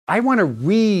I want to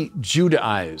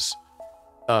re-Judaize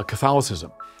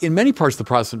Catholicism. In many parts of the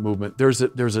Protestant movement, there's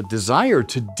a desire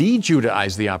to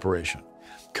de-Judaize the operation.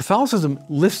 Catholicism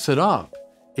lifts it up.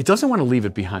 It doesn't want to leave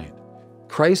it behind.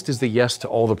 Christ is the yes to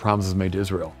all the promises made to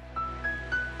Israel.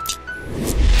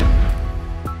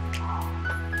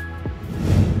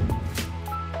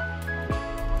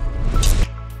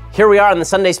 Here we are on the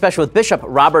Sunday Special with Bishop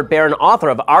Robert Barron, author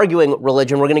of Arguing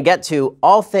Religion. We're going to get to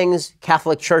all things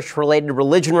Catholic Church-related,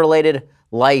 religion-related,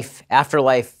 life,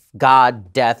 afterlife,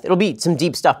 God, death. It'll be some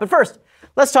deep stuff. But first,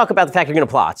 let's talk about the fact you're going to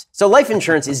plot. So life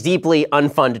insurance is deeply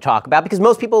unfun to talk about because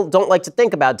most people don't like to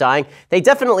think about dying. They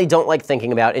definitely don't like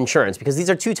thinking about insurance because these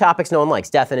are two topics no one likes,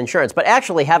 death and insurance. But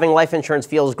actually, having life insurance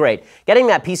feels great. Getting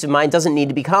that peace of mind doesn't need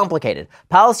to be complicated.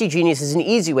 Policy Genius is an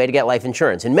easy way to get life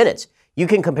insurance. In minutes, you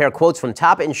can compare quotes from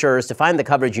top insurers to find the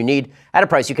coverage you need at a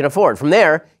price you can afford. From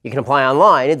there, you can apply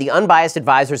online. The unbiased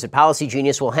advisors at Policy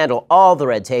Genius will handle all the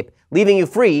red tape, leaving you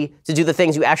free to do the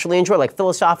things you actually enjoy, like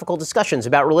philosophical discussions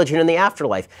about religion and the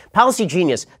afterlife. Policy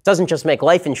Genius doesn't just make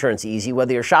life insurance easy,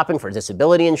 whether you're shopping for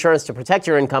disability insurance to protect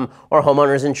your income or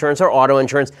homeowners insurance or auto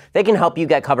insurance, they can help you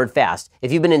get covered fast.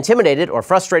 If you've been intimidated or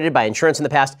frustrated by insurance in the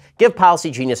past, give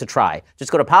Policy Genius a try.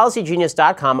 Just go to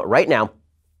policygenius.com right now.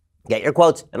 Get your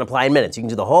quotes and apply in minutes. You can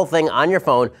do the whole thing on your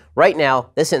phone right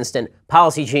now, this instant.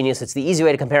 Policy Genius, it's the easy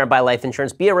way to compare and buy life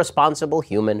insurance. Be a responsible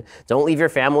human. Don't leave your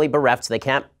family bereft so they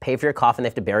can't pay for your coffin. They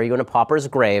have to bury you in a pauper's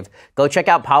grave. Go check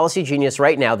out Policy Genius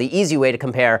right now, the easy way to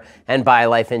compare and buy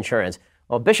life insurance.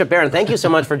 Well, Bishop Barron, thank you so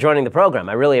much for joining the program.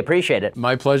 I really appreciate it.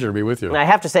 My pleasure to be with you. And I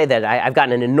have to say that I've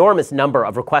gotten an enormous number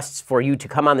of requests for you to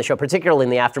come on the show, particularly in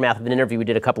the aftermath of an interview we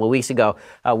did a couple of weeks ago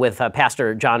with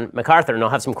Pastor John MacArthur. And I'll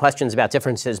have some questions about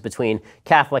differences between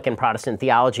Catholic and Protestant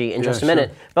theology in just a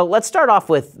minute. But let's start off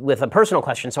with a personal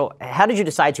question. So how did you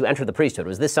decide to enter the priesthood?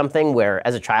 Was this something where,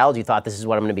 as a child, you thought this is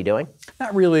what I'm going to be doing?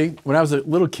 Not really. When I was a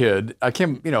little kid, I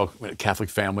came, a Catholic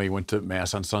family, went to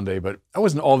Mass on Sunday, but I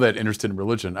wasn't all that interested in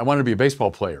religion. I wanted to be a baseball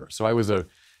player. So I was a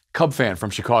Cub fan from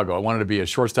Chicago. I wanted to be a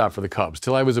shortstop for the Cubs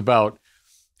till I was about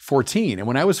 14. And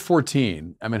when I was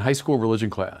 14, I'm in high school religion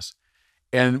class.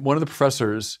 And one of the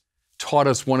professors taught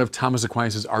us one of Thomas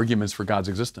Aquinas' arguments for God's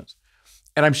existence.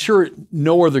 And I'm sure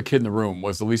no other kid in the room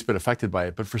was the least bit affected by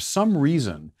it. But for some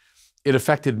reason, it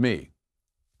affected me.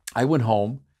 I went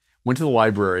home, went to the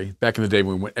library. Back in the day,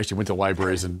 when we went to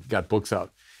libraries and got books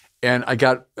out. And I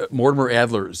got Mortimer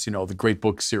Adler's, the great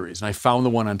book series. And I found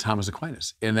the one on Thomas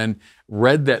Aquinas and then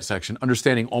read that section,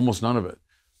 understanding almost none of it.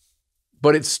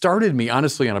 But it started me,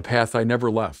 honestly, on a path I never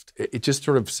left. It just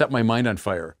sort of set my mind on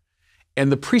fire.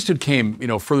 And the priesthood came,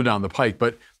 further down the pike.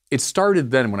 But it started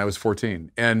then when I was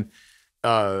 14. And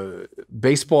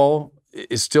baseball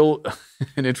is still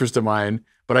an interest of mine.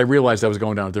 But I realized I was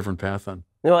going down a different path then.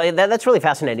 That's really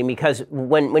fascinating because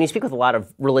when you speak with a lot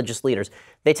of religious leaders,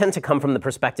 they tend to come from the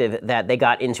perspective that they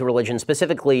got into religion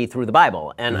specifically through the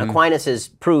Bible. And Aquinas'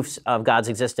 proofs of God's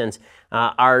existence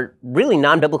are really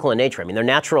non-biblical in nature. I mean, they're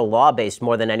natural law-based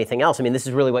more than anything else. I mean, this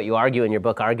is really what you argue in your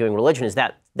book, Arguing Religion, is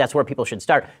that's where people should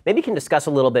start. Maybe you can discuss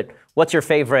a little bit what's your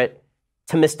favorite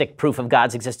Thomistic proof of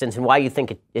God's existence and why you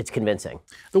think it's convincing.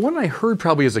 The one I heard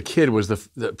probably as a kid was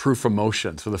the proof from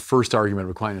motion, so the first argument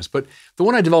of Aquinas. But the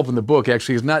one I developed in the book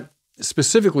actually is not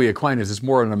specifically Aquinas, it's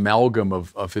more an amalgam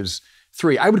of his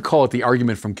three. I would call it the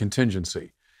argument from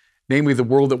contingency. Namely, the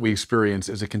world that we experience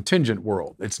is a contingent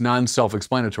world. It's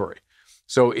non-self-explanatory.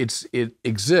 So it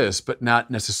exists, but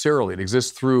not necessarily. It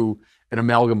exists through an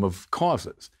amalgam of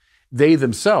causes. They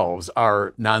themselves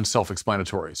are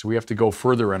non-self-explanatory. So we have to go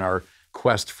further in our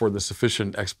quest for the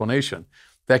sufficient explanation.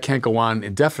 That can't go on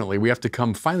indefinitely. We have to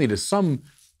come finally to some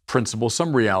principle,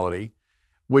 some reality,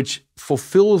 which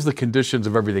fulfills the conditions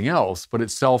of everything else, but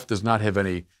itself does not have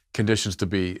any conditions to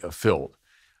be filled.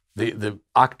 The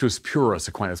actus purus,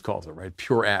 Aquinas calls it, right?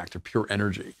 Pure act or pure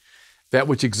energy. That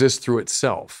which exists through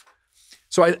itself.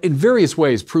 So in various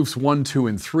ways, proofs 1, 2,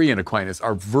 and 3 in Aquinas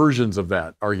are versions of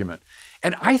that argument.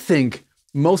 And I think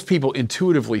most people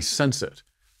intuitively sense it.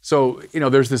 So,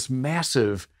 there's this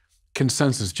massive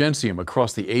consensus gentium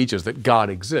across the ages that God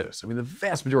exists. I mean, the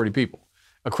vast majority of people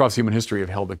across human history have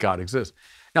held that God exists.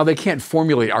 Now, they can't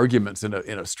formulate arguments in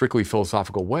a strictly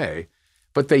philosophical way,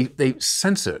 but they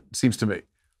sense it seems to me.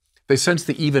 They sense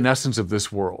the evanescence of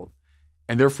this world,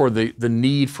 and therefore the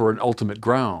need for an ultimate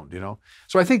ground,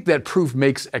 So I think that proof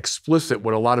makes explicit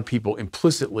what a lot of people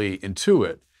implicitly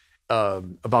intuit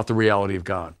about the reality of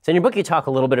God. So in your book, you talk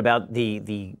a little bit about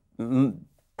the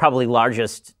probably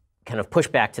largest kind of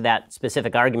pushback to that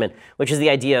specific argument, which is the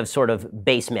idea of sort of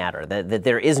base matter, that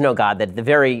there is no God, that at the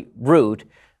very root,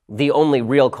 the only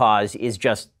real cause is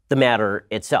just the matter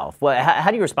itself. Well,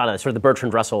 how do you respond to that, sort of the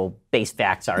Bertrand Russell-based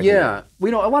facts argument? Yeah,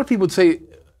 a lot of people would say,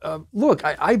 look,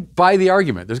 I buy the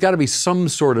argument. There's got to be some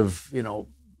sort of,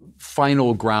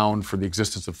 final ground for the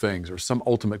existence of things or some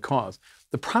ultimate cause.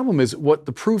 The problem is what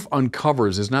the proof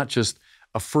uncovers is not just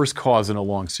a first cause in a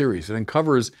long series. It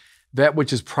uncovers that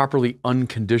which is properly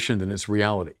unconditioned in its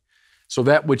reality. So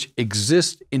that which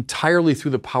exists entirely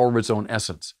through the power of its own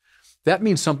essence. That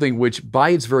means something which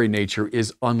by its very nature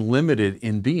is unlimited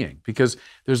in being because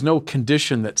there's no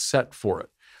condition that's set for it.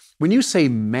 When you say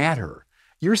matter,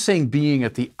 you're saying being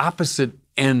at the opposite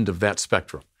end of that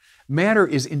spectrum. Matter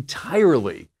is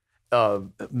entirely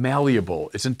malleable.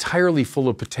 It's entirely full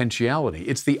of potentiality.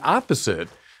 It's the opposite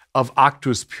of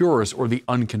actus purus or the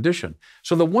unconditioned.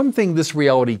 So the one thing this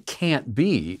reality can't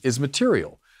be is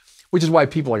material, which is why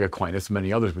people like Aquinas and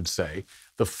many others would say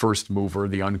the first mover,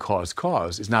 the uncaused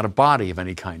cause, is not a body of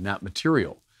any kind, not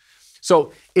material.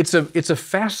 So it's a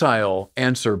facile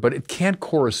answer, but it can't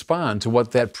correspond to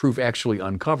what that proof actually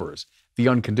uncovers, the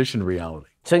unconditioned reality.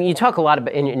 So you talk a lot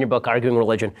about, in your book, Arguing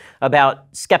Religion, about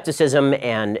skepticism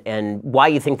and why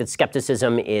you think that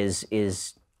skepticism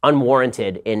is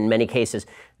unwarranted in many cases.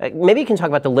 Maybe you can talk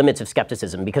about the limits of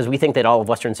skepticism, because we think that all of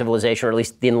Western civilization, or at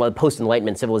least the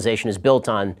post-Enlightenment civilization, is built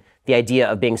on the idea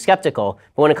of being skeptical.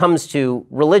 But when it comes to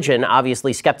religion,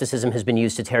 obviously skepticism has been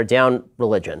used to tear down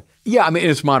religion. Yeah, in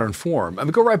its modern form.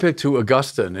 Go right back to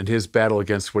Augustine and his battle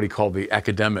against what he called the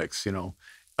academics,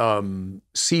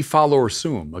 si fallor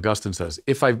sum, Augustine says.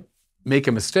 If I make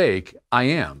a mistake, I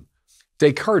am.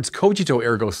 Descartes' cogito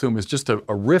ergo sum is just a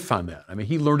riff on that.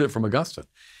 He learned it from Augustine.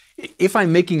 If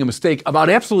I'm making a mistake about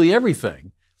absolutely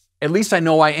everything, at least I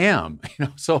know I am.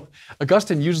 So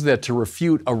Augustine uses that to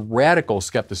refute a radical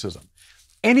skepticism.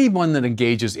 Anyone that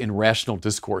engages in rational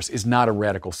discourse is not a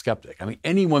radical skeptic.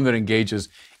 Anyone that engages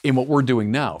in what we're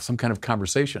doing now, some kind of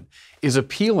conversation, is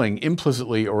appealing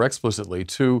implicitly or explicitly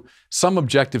to some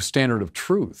objective standard of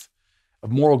truth,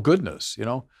 of moral goodness,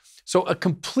 So a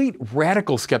complete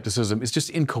radical skepticism is just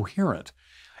incoherent.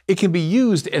 It can be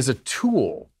used as a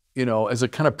tool, as a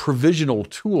kind of provisional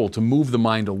tool to move the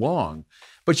mind along,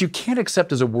 but you can't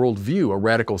accept as a worldview a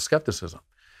radical skepticism.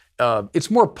 It's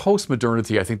more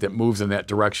post-modernity, I think, that moves in that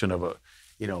direction of a,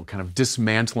 kind of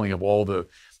dismantling of all the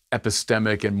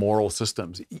epistemic and moral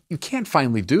systems. You can't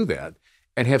finally do that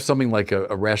and have something like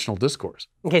a rational discourse.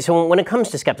 Okay, so when it comes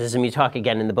to skepticism, you talk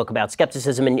again in the book about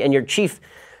skepticism, and your chief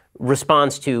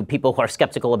response to people who are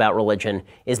skeptical about religion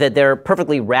is that there are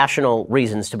perfectly rational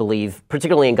reasons to believe,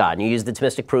 particularly in God. And you use the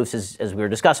Thomistic proofs, as we were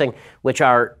discussing, which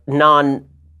are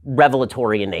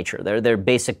non-revelatory in nature. They're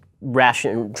basic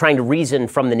trying to reason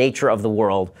from the nature of the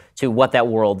world to what that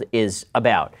world is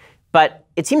about. But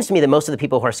it seems to me that most of the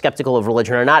people who are skeptical of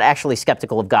religion are not actually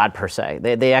skeptical of God per se.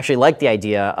 They actually like the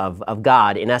idea of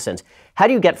God in essence. How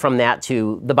do you get from that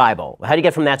to the Bible? How do you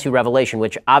get from that to Revelation,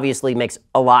 which obviously makes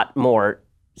a lot more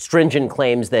stringent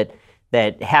claims that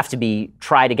have to be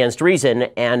tried against reason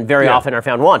and very often are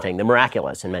found wanting, the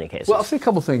miraculous in many cases? Well, I'll say a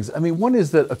couple things. One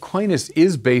is that Aquinas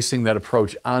is basing that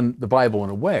approach on the Bible in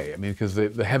a way. Because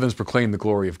the heavens proclaim the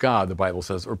glory of God, the Bible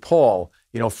says, or Paul,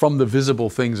 from the visible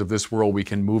things of this world we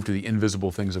can move to the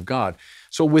invisible things of God.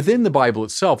 So within the Bible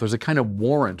itself, there's a kind of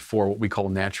warrant for what we call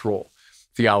natural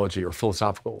theology or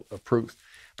philosophical proof.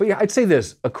 But yeah, I'd say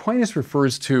this, Aquinas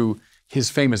refers to his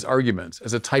famous arguments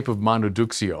as a type of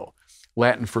monoduxio,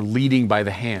 Latin for leading by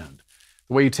the hand.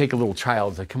 The way you take a little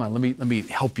child, it's like, come on, let me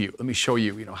help you, let me show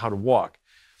you, how to walk.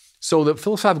 So the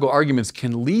philosophical arguments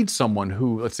can lead someone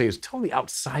who, let's say, is totally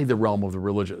outside the realm of the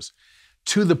religious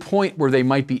to the point where they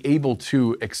might be able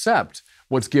to accept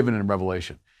what's given in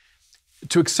Revelation.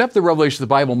 To accept the revelation of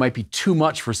the Bible might be too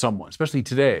much for someone, especially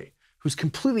today, who's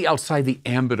completely outside the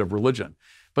ambit of religion.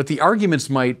 But the arguments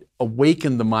might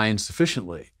awaken the mind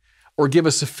sufficiently or give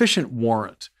a sufficient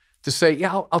warrant to say,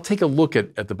 yeah, I'll take a look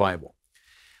at the Bible.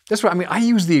 That's what I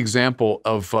use the example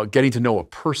of getting to know a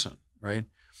person, right?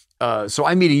 So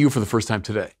I'm meeting you for the first time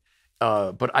today.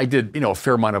 But I did, a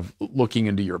fair amount of looking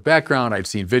into your background. I've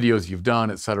seen videos you've done,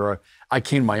 et cetera. I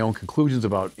came to my own conclusions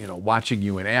about, watching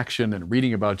you in action and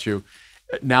reading about you.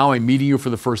 Now I'm meeting you for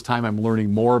the first time. I'm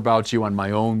learning more about you on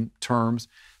my own terms.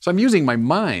 So I'm using my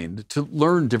mind to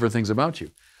learn different things about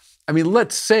you.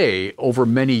 Let's say over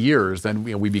many years, then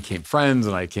we became friends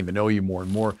and I came to know you more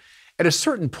and more. At a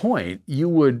certain point, you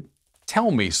would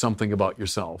tell me something about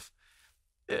yourself,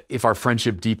 if our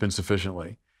friendship deepened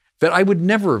sufficiently, that I would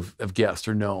never have guessed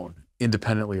or known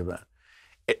independently of that.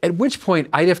 At which point,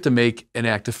 I'd have to make an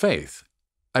act of faith.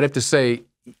 I'd have to say,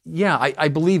 yeah, I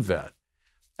believe that.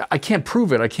 I can't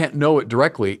prove it. I can't know it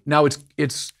directly. Now,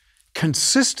 it's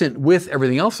consistent with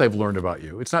everything else I've learned about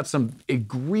you. It's not some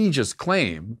egregious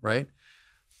claim, right?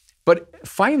 But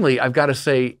finally, I've got to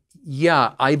say,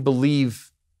 yeah, I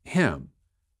believe him.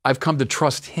 I've come to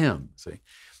trust him, see?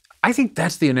 I think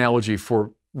that's the analogy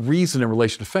for reason in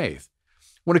relation to faith.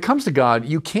 When it comes to God,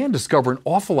 you can discover an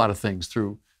awful lot of things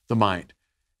through the mind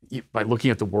by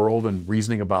looking at the world and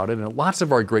reasoning about it, and lots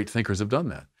of our great thinkers have done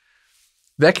that.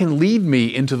 That can lead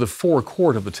me into the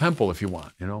forecourt of the temple, if you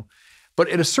want, But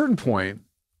at a certain point,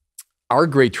 our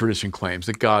great tradition claims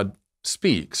that God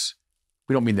speaks.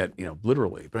 We don't mean that,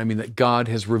 literally, but I mean that God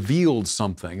has revealed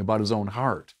something about his own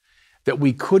heart that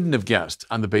we couldn't have guessed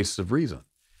on the basis of reason.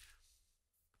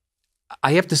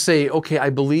 I have to say, okay, I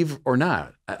believe or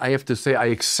not. I have to say I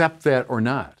accept that or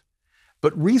not.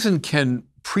 But reason can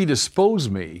predispose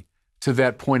me to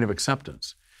that point of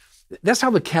acceptance. That's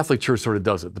how the Catholic Church sort of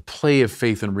does it, the play of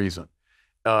faith and reason.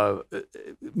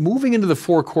 Moving into the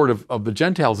forecourt of the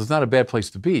Gentiles is not a bad place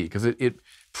to be because it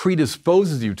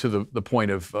predisposes you to the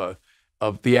point of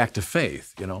the act of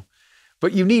faith,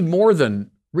 But you need more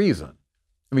than reason.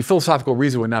 I mean, philosophical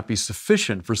reason would not be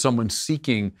sufficient for someone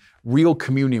seeking real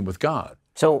communion with God.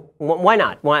 So why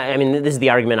not? Why? I mean, this is the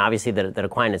argument, obviously, that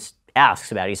Aquinas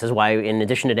asks about. He says, why, in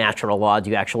addition to natural law, do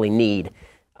you actually need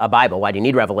a Bible? Why do you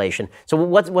need revelation? So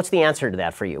what's the answer to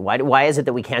that for you? Why is it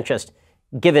that we can't just,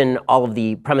 given all of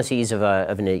the premises of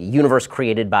a universe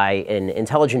created by an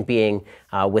intelligent being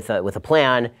with a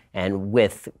plan and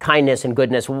with kindness and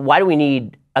goodness, why do we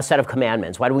need a set of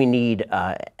commandments? Why do we need,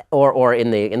 or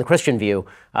in the Christian view,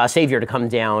 a Savior to come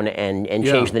down and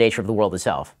change the nature of the world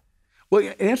itself? Well,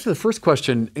 in answer to the first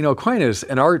question, Aquinas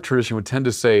and our tradition would tend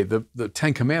to say the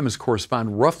Ten Commandments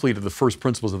correspond roughly to the first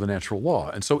principles of the natural law.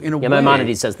 And so in a way...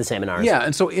 Maimonides says the same in ours. Yeah,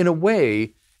 and so in a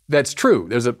way, that's true.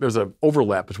 There's a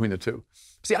overlap between the two.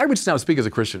 See, I would now speak as a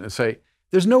Christian and say,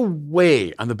 there's no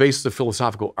way on the basis of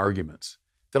philosophical arguments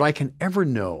that I can ever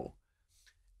know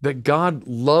that God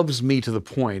loves me to the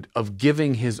point of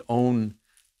giving his own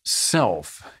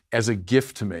self as a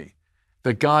gift to me,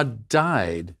 that God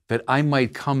died that I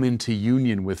might come into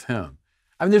union with him.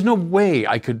 I mean, there's no way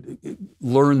I could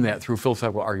learn that through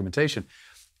philosophical argumentation.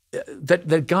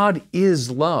 That God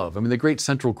is love. I mean, the great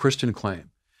central Christian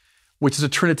claim, which is a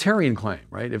Trinitarian claim,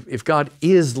 right? If God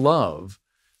is love,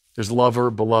 there's lover,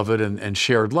 beloved, and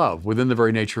shared love within the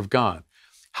very nature of God.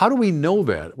 How do we know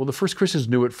that? Well, the first Christians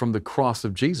knew it from the cross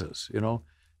of Jesus,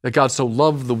 that God so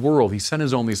loved the world, he sent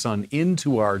his only Son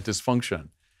into our dysfunction,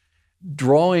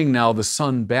 drawing now the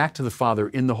Son back to the Father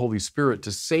in the Holy Spirit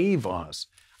to save us.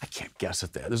 I can't guess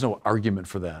at that. There's no argument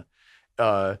for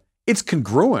that. It's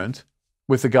congruent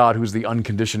with the God who's the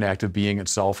unconditioned act of being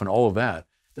itself and all of that.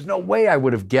 There's no way I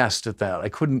would have guessed at that. I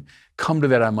couldn't come to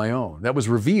that on my own. That was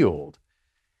revealed.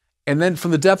 And then from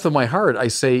the depth of my heart, I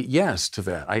say yes to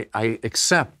that. I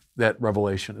accept that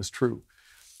revelation as true.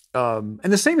 And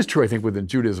the same is true, I think, within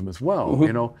Judaism as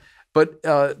well, But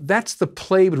that's the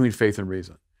play between faith and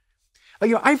reason.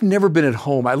 I've never been at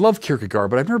home. I love Kierkegaard,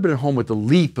 but I've never been at home with the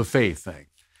leap of faith thing.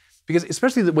 Because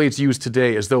especially the way it's used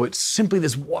today, as though it's simply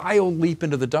this wild leap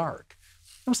into the dark.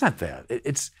 No, it's not that.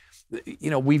 It's,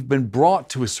 we've been brought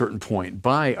to a certain point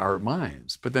by our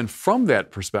minds. But then from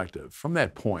that perspective, from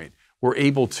that point, we're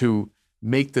able to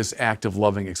make this act of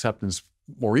loving acceptance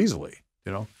more easily,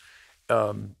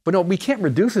 But no, we can't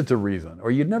reduce it to reason, or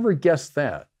you'd never guess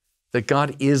that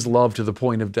God is love to the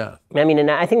point of death. I mean, and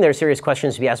I think there are serious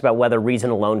questions to be asked about whether reason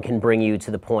alone can bring you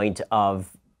to the point of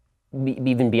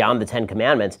even beyond the Ten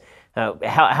Commandments,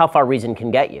 how far reason can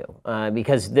get you.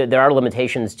 Because there are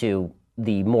limitations to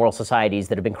the moral societies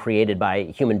that have been created by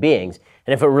human beings.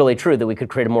 And if it were really true that we could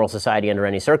create a moral society under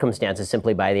any circumstances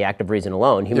simply by the act of reason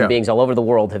alone, human beings all over the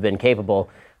world have been capable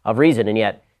of reason, and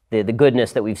yet the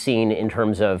goodness that we've seen in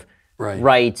terms of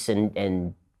rights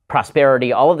and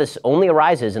prosperity, all of this only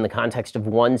arises in the context of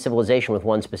one civilization with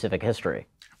one specific history.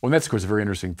 Well, that's, of course, a very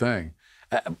interesting thing.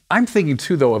 I'm thinking,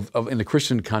 too, though, of in the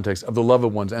Christian context, of the love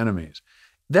of one's enemies.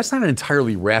 That's not an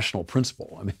entirely rational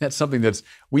principle. I mean, that's something that's,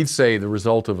 we'd say, the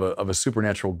result of a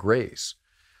supernatural grace.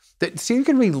 See, you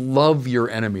can really love your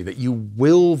enemy, that you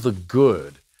will the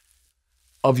good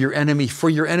of your enemy for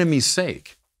your enemy's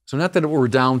sake. So not that it were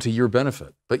down to your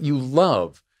benefit, but you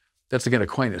love, that's again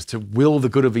Aquinas, to will the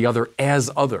good of the other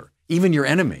as other, even your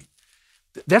enemy.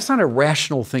 That's not a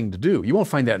rational thing to do. You won't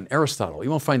find that in Aristotle. You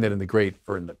won't find that in the great,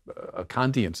 or in the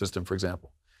Kantian system, for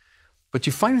example. But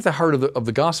you find it at the heart of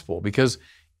the gospel because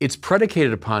it's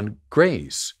predicated upon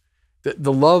grace,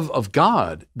 the love of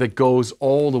God that goes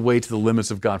all the way to the limits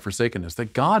of God-forsakenness,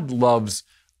 that God loves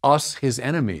us, his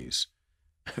enemies,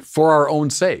 for our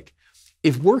own sake.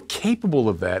 If we're capable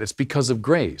of that, it's because of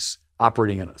grace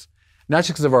operating in us. not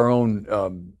just because of our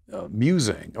own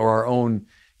musing or our own,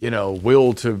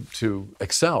 will to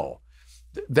excel.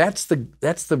 That's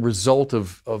the result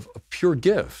of a pure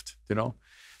gift,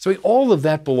 So all of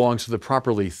that belongs to the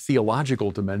properly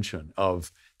theological dimension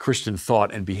of Christian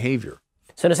thought and behavior.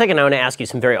 So in a second, I want to ask you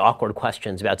some very awkward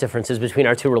questions about differences between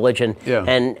our two religions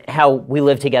and how we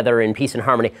live together in peace and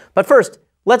harmony. But first,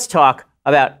 let's talk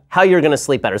about how you're going to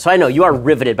sleep better. So I know you are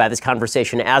riveted by this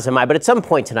conversation, as am I, but at some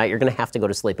point tonight, you're going to have to go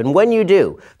to sleep. And when you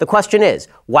do, the question is,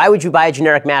 why would you buy a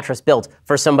generic mattress built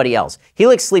for somebody else?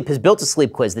 Helix Sleep has built a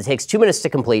sleep quiz that takes 2 minutes to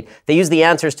complete. They use the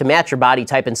answers to match your body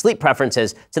type and sleep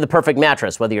preferences to the perfect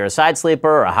mattress, whether you're a side sleeper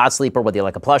or a hot sleeper, whether you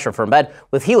like a plush or firm bed.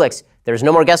 With Helix, there's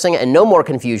no more guessing and no more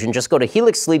confusion. Just go to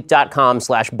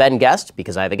helixsleep.com/BenGuest,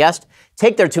 because I have a guest.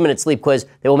 Take their 2-minute sleep quiz.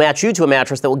 They will match you to a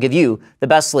mattress that will give you the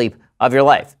best sleep of your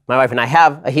life. My wife and I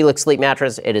have a Helix Sleep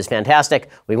mattress. It is fantastic.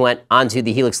 We went onto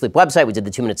the Helix Sleep website. We did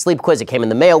the 2-minute sleep quiz. It came in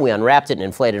the mail. We unwrapped it and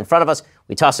inflated it in front of us.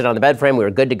 We tossed it on the bed frame. We were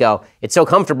good to go. It's so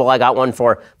comfortable, I got one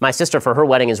for my sister for her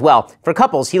wedding as well. For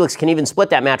couples, Helix can even split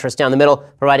that mattress down the middle,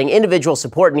 providing individual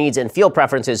support needs and feel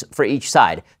preferences for each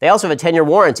side. They also have a 10-year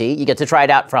warranty. You get to try it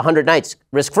out for 100 nights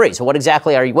risk-free. So what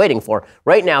exactly are you waiting for?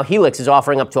 Right now, Helix is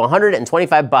offering up to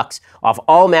 $125 off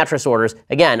all mattress orders.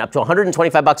 Again, up to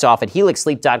 $125 off at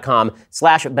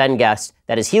helixsleep.com/BenGuest.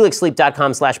 That is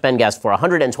helixsleep.com/BenGuest for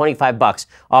 $125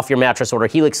 off your mattress order.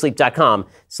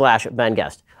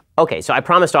 helixsleep.com/BenGuest. Okay, so I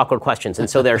promised awkward questions, and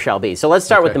so there shall be. So let's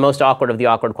start with the most awkward of the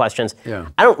awkward questions. Yeah.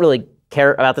 I don't really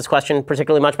care about this question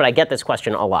particularly much, but I get this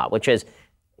question a lot, which is,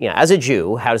 as a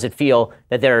Jew, how does it feel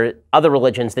that there are other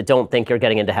religions that don't think you're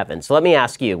getting into heaven? So let me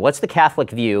ask you, what's the Catholic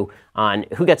view on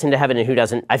who gets into heaven and who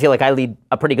doesn't? I feel like I lead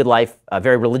a pretty good life, a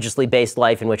very religiously based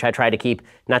life in which I try to keep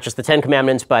not just the 10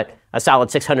 commandments, but a solid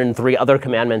 603 other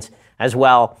commandments as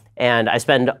well. And I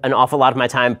spend an awful lot of my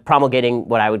time promulgating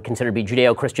what I would consider to be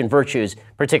Judeo-Christian virtues,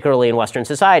 particularly in Western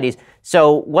societies.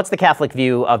 So what's the Catholic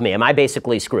view of me? Am I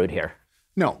basically screwed here?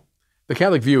 No. The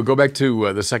Catholic view, go back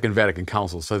to the Second Vatican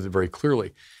Council, says it very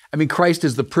clearly. Christ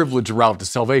is the privileged route to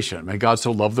salvation. God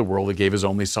so loved the world, he gave his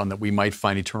only son that we might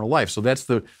find eternal life. So that's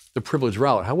the privileged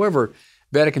route. However,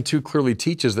 Vatican II clearly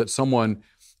teaches that someone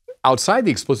outside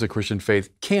the explicit Christian faith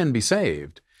can be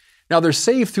saved. Now, they're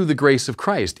saved through the grace of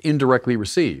Christ, indirectly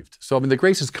received. So, the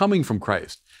grace is coming from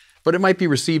Christ, but it might be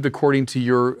received according to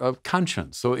your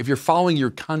conscience. So if you're following your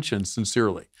conscience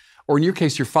sincerely, or in your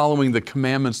case, you're following the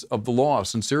commandments of the law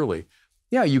sincerely,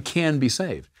 yeah, you can be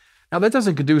saved. Now, that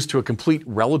doesn't conduce to a complete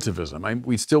relativism.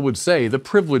 We still would say the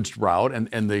privileged route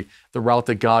and the route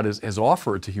that God has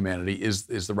offered to humanity is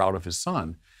the route of his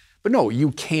son. But no,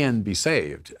 you can be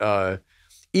saved.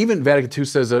 Even Vatican II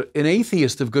says an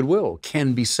atheist of goodwill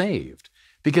can be saved,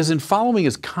 because in following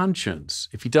his conscience,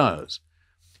 if he does,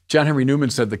 John Henry Newman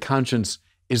said the conscience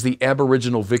is the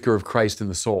aboriginal vicar of Christ in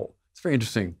the soul. It's a very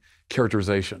interesting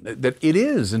characterization, that it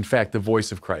is, in fact, the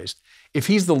voice of Christ. If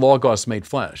he's the Logos made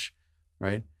flesh,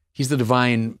 right? He's the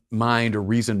divine mind or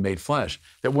reason made flesh.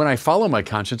 That when I follow my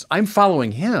conscience, I'm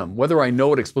following him, whether I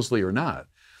know it explicitly or not.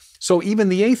 So even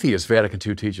the atheist, Vatican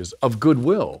II teaches, of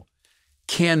goodwill,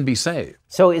 can be saved.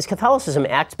 So is Catholicism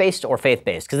act-based or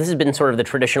faith-based? Because this has been sort of the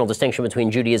traditional distinction between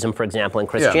Judaism, for example, and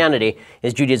Christianity,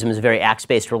 is Judaism is a very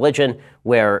acts-based religion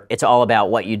where it's all about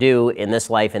what you do in this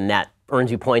life and that earns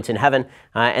you points in heaven.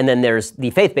 And then there's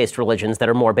the faith-based religions that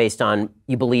are more based on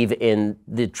you believe in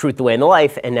the truth, the way, and the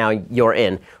life, and now you're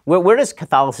in. Where does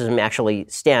Catholicism actually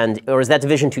stand, or is that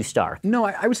division too stark? No,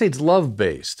 I would say it's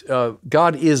love-based.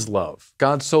 God is love.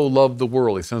 God so loved the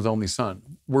world, he sent his only son.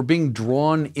 We're being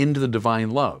drawn into the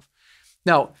divine love.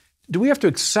 Now, do we have to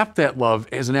accept that love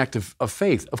as an act of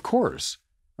faith? Of course,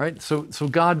 right? So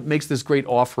God makes this great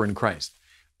offer in Christ.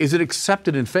 Is it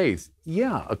accepted in faith?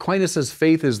 Yeah. Aquinas says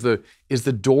faith is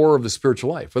the door of the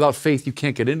spiritual life. Without faith, you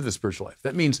can't get into the spiritual life.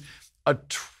 That means a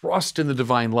trust in the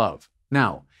divine love.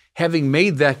 Now, having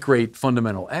made that great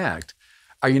fundamental act,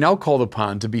 are you now called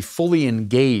upon to be fully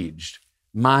engaged,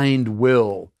 mind,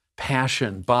 will,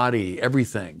 passion, body,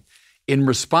 everything, in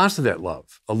response to that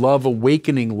love, a love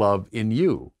awakening love in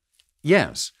you?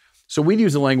 Yes. So we'd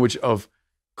use the language of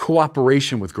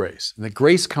cooperation with grace, and that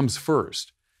grace comes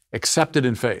first, accepted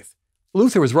in faith.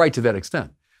 Luther was right to that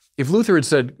extent. If Luther had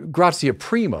said, gratia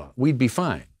prima, we'd be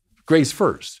fine. Grace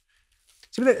first.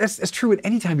 See, that's true at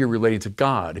any time you're relating to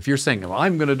God. If you're saying, well,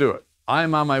 I'm going to do it,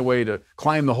 I'm on my way to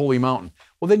climb the holy mountain,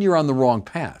 well, then you're on the wrong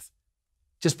path,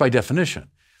 just by definition.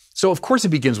 So, of course, it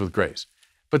begins with grace.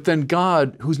 But then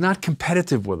God, who's not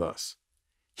competitive with us,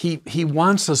 he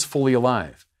wants us fully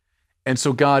alive. And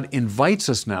so God invites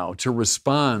us now to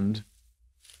respond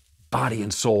body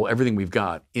and soul, everything we've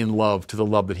got, in love to the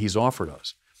love that he's offered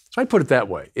us. So I put it that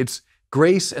way. It's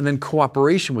grace and then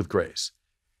cooperation with grace,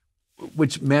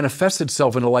 which manifests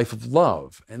itself in a life of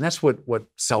love. And that's what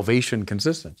salvation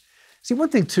consists in. See, one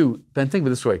thing too, Ben, think of it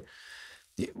this way.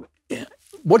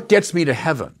 What gets me to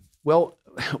heaven? Well,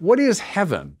 what is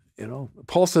heaven?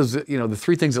 Paul says, the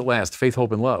three things that last, faith,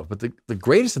 hope, and love. But the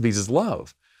greatest of these is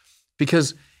love.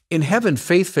 Because in heaven,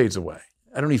 faith fades away.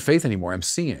 I don't need faith anymore, I'm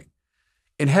seeing.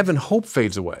 In heaven, hope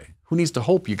fades away. Who needs to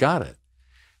hope? You got it.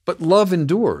 But love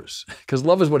endures, because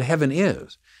love is what heaven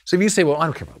is. So if you say, well, I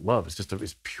don't care about love,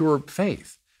 it's pure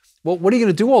faith. Well, what are you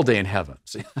going to do all day in heaven?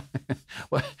 See,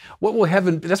 what will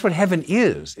heaven, that's what heaven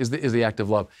is the act of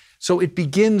love. So it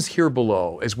begins here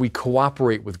below as we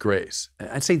cooperate with grace.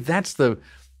 I'd say that's the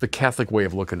Catholic way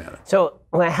of looking at it. So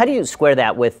how do you square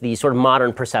that with the sort of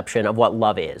modern perception of what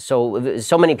love is?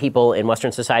 So many people in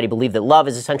Western society believe that love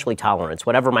is essentially tolerance.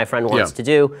 Whatever my friend wants to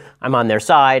do, I'm on their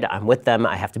side, I'm with them,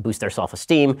 I have to boost their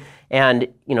self-esteem. And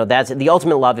that's the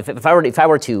ultimate love. If I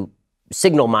were to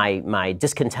signal my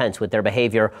discontent with their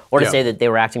behavior, or to say that they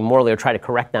were acting morally or try to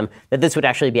correct them, that this would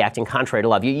actually be acting contrary to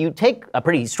love. You take a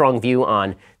pretty strong view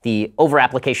on the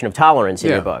over-application of tolerance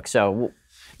in your book. So.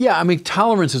 Yeah, I mean,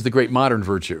 tolerance is the great modern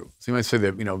virtue. So you might say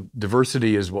that,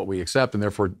 diversity is what we accept, and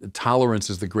therefore tolerance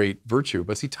is the great virtue.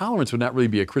 But see, tolerance would not really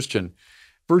be a Christian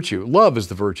virtue. Love is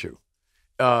the virtue.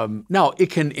 Now, it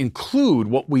can include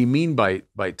what we mean by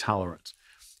tolerance.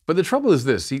 But the trouble is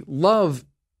this, see, love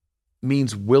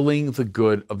means willing the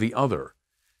good of the other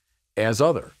as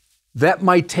other. That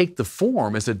might take the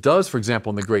form, as it does, for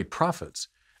example, in the great prophets,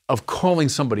 of calling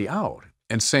somebody out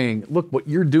and saying, look, what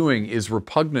you're doing is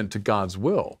repugnant to God's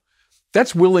will.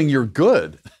 That's willing your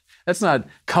good. That's not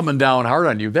coming down hard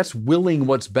on you. That's willing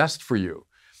what's best for you.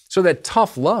 So that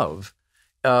tough love,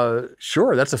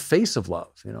 sure, that's a face of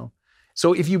love,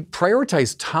 So if you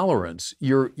prioritize tolerance,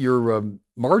 you're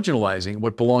marginalizing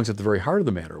what belongs at the very heart of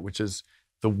the matter, which is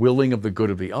the willing of the good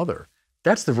of the other.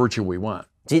 That's the virtue we want.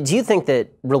 Do you think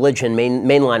that religion,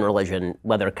 mainline religion,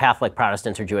 whether Catholic,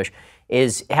 Protestants, or Jewish,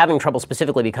 is having trouble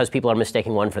specifically because people are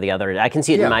mistaking one for the other? I can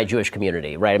see it in my Jewish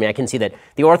community, right? I mean, I can see that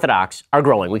the Orthodox are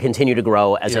growing. We continue to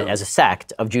grow as a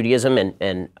sect of Judaism,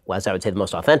 and as I would say, the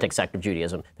most authentic sect of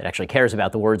Judaism that actually cares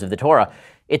about the words of the Torah.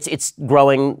 It's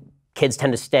growing. Kids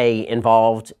tend to stay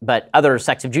involved, but other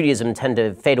sects of Judaism tend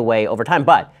to fade away over time.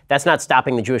 But that's not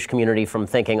stopping the Jewish community from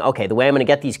thinking, okay, the way I'm going to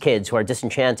get these kids who are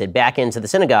disenchanted back into the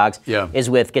synagogues is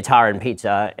with guitar and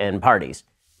pizza and parties.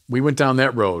 We went down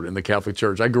that road in the Catholic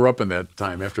Church. I grew up in that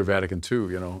time after Vatican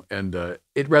II, and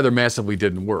it rather massively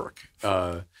didn't work.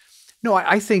 No,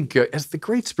 I think as the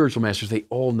great spiritual masters, they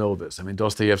all know this. I mean,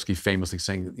 Dostoevsky famously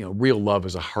saying, real love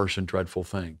is a harsh and dreadful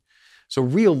thing. So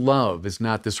real love is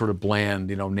not this sort of bland,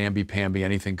 namby-pamby,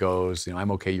 anything goes, I'm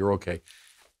okay, you're okay.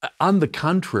 On the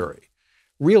contrary,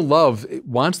 real love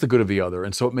wants the good of the other,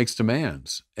 and so it makes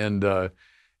demands. And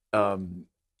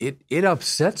it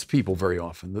upsets people very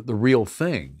often, the real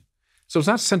thing. So it's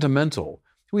not sentimental.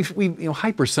 We've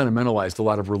hyper-sentimentalized a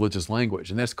lot of religious language,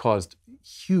 and that's caused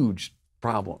huge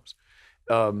problems.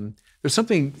 There's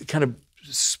something kind of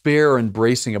spare and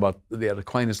bracing about the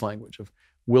Aquinas language of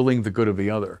willing the good of the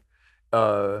other.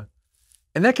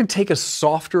 And that can take a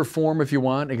softer form if you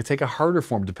want. It can take a harder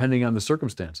form depending on the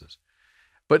circumstances.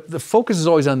 But the focus is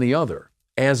always on the other,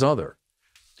 as other.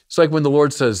 It's like when the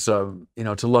Lord says, to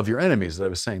love your enemies, as I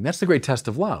was saying. That's the great test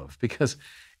of love, because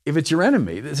if it's your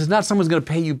enemy, this is not someone's going to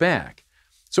pay you back.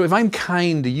 So if I'm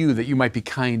kind to you, that you might be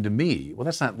kind to me, well,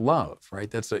 that's not love,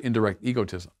 right? That's an indirect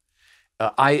egotism.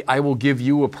 I will give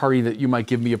you a party that you might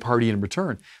give me a party in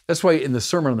return. That's why in the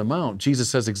Sermon on the Mount, Jesus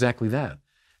says exactly that.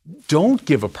 Don't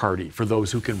give a party for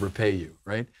those who can repay you,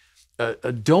 right?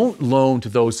 Don't loan to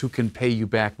those who can pay you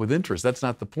back with interest. That's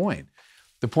not the point.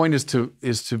 The point is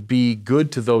to be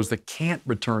good to those that can't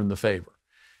return the favor.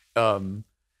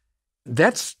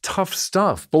 That's tough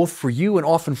stuff, both for you and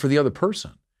often for the other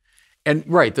person. And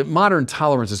right, the modern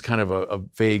tolerance is kind of a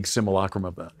vague simulacrum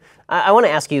of that. I want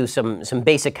to ask you some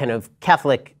basic kind of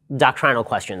Catholic doctrinal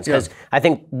questions, because I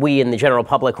think we in the general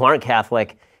public who aren't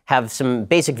Catholic have some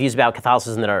basic views about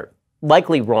Catholicism that are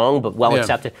likely wrong, but well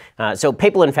accepted. So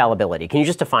papal infallibility, can you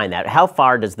just define that? How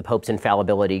far does the Pope's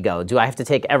infallibility go? Do I have to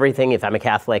take everything, if I'm a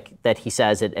Catholic, that he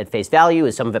says at face value?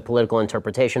 Is some of it political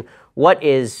interpretation? What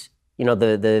is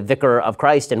the vicar of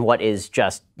Christ, and what is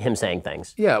just him saying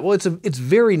things? Yeah, well, it's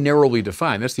very narrowly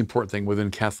defined. That's the important thing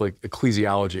within Catholic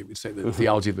ecclesiology, we say, the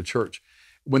theology of the church.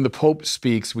 When the Pope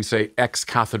speaks, we say ex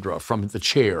cathedra, from the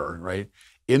chair, right?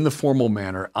 In the formal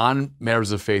manner, on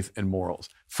matters of faith and morals,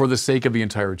 for the sake of the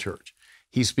entire church.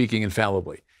 He's speaking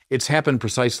infallibly. It's happened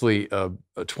precisely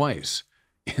twice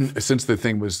since the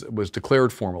thing was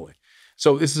declared formally.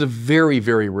 So this is a very,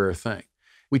 very rare thing.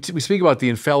 we speak about the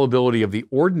infallibility of the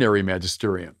ordinary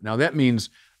magisterium. Now that means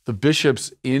the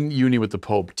bishops in union with the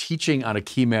Pope teaching on a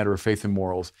key matter of faith and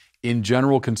morals in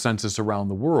general consensus around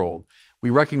the world.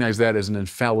 We recognize that as an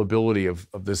infallibility of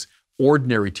this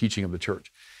ordinary teaching of the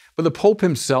Church. But the Pope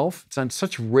himself, it's on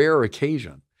such rare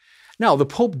occasion. Now, the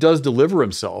Pope does deliver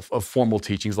himself of formal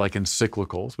teachings like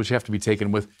encyclicals, which have to be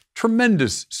taken with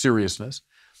tremendous seriousness.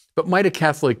 But might a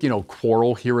Catholic,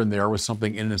 quarrel here and there with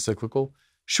something in an encyclical?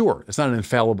 Sure, it's not an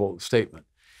infallible statement.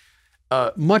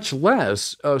 Much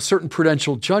less certain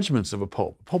prudential judgments of a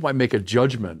Pope. A Pope might make a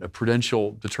judgment, a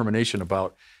prudential determination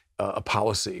about a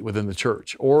policy within the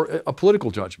Church, or a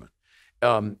political judgment.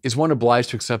 Is one obliged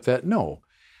to accept that? No.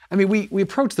 I mean, we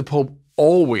approach the Pope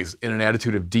always in an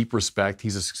attitude of deep respect.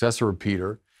 He's a successor of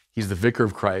Peter. He's the vicar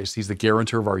of Christ. He's the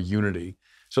guarantor of our unity.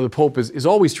 So the Pope is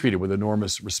always treated with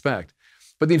enormous respect.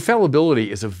 But the infallibility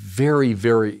is a very,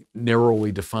 very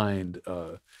narrowly defined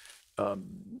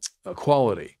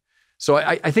quality. So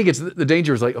I think it's the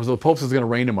danger is like, the Pope says it's going to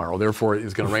rain tomorrow, therefore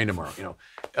it's going to rain tomorrow.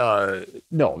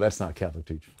 No, that's not Catholic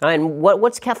teaching. And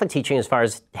what's Catholic teaching as far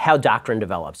as how doctrine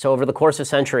develops? So over the course of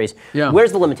centuries,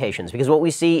 where's the limitations? Because what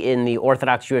we see in the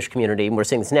Orthodox Jewish community, and we're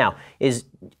seeing this now, is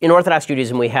in Orthodox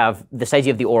Judaism we have this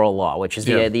idea of the oral law, which is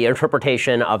the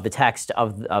interpretation of the text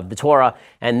of the Torah,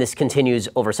 and this continues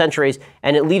over centuries,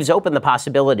 and it leaves open the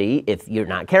possibility, if you're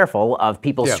not careful, of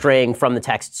people straying from the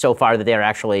text so far that they're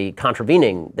actually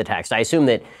contravening the text. I assume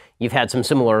that you've had some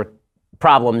similar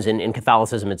problems in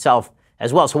Catholicism itself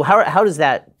as well. So how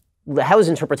is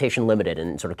interpretation limited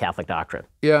in sort of Catholic doctrine?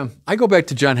 Yeah, I go back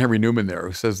to John Henry Newman there,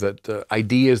 who says that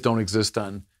ideas don't exist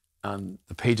on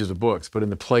the pages of books, but in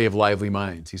the play of lively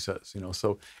minds, he says.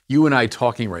 So you and I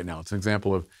talking right now, it's an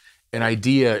example of an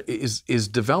idea is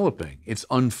developing, it's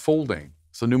unfolding.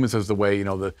 So Newman says the way,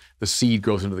 the seed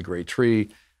grows into the great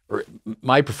tree, or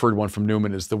my preferred one from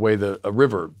Newman is the way a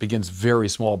river begins very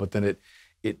small, but then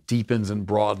it deepens and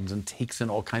broadens and takes in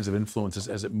all kinds of influences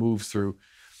as it moves through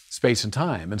space and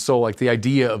time. And so like the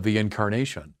idea of the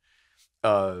incarnation,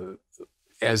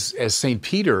 as St.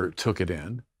 Peter took it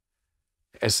in,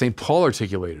 as St. Paul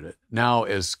articulated it, now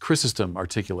as Chrysostom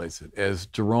articulates it, as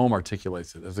Jerome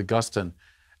articulates it, as Augustine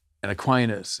and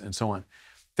Aquinas and so on,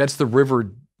 that's the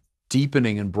river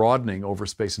deepening and broadening over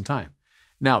space and time.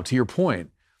 Now, to your point,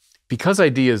 because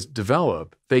ideas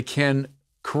develop, they can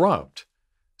corrupt.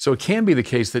 So it can be the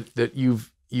case that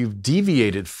you've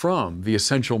deviated from the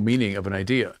essential meaning of an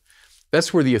idea.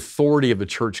 That's where the authority of the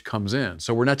Church comes in.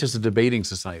 So we're not just a debating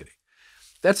society.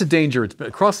 That's a danger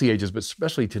across the ages, but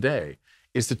especially today,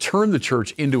 is to turn the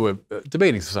Church into a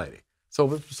debating society. So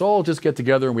let's all just get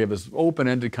together and we have this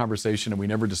open-ended conversation and we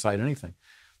never decide anything.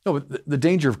 No, but the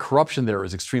danger of corruption there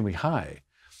is extremely high.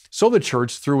 So the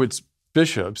Church, through its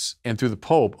bishops and through the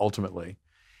Pope, ultimately,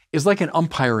 is like an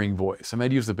umpiring voice. I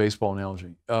might use the baseball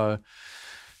analogy. The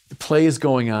play is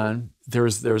going on.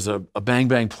 There's a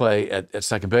bang-bang play at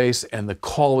second base, and the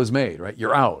call is made, right?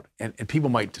 You're out. And people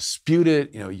might dispute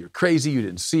it. You're crazy. You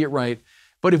didn't see it right.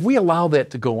 But if we allow that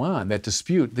to go on, that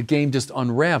dispute, the game just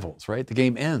unravels, right? The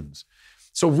game ends.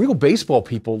 So real baseball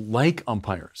people like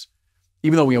umpires,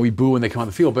 even though we boo when they come on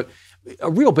the field. But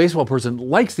a real baseball person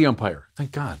likes the umpire.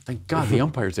 Thank God the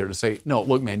umpire's there to say, no,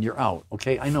 look, man, you're out,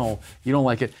 okay? I know you don't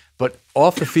like it, but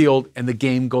off the field and the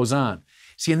game goes on.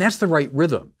 See, and that's the right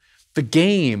rhythm. The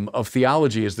game of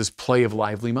theology is this play of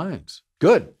lively minds.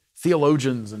 Good.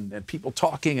 Theologians and people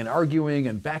talking and arguing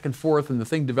and back and forth and the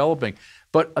thing developing.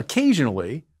 But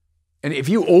occasionally, and if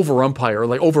you over-umpire,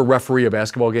 like over-referee a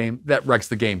basketball game, that wrecks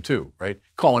the game too, right?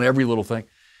 Calling every little thing.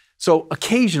 So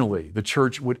occasionally the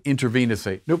Church would intervene and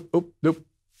say, nope,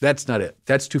 that's not it.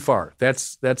 That's too far.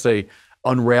 That's a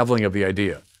unraveling of the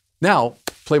idea. Now,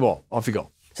 play ball, off you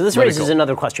go. So this raises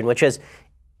another question, which is,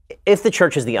 if the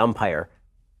Church is the umpire,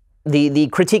 the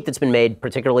critique that's been made,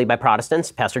 particularly by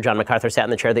Protestants, Pastor John MacArthur sat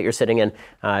in the chair that you're sitting in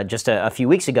just a few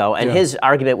weeks ago, and his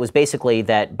argument was basically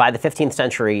that by the 15th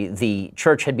century, the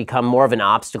Church had become more of an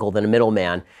obstacle than a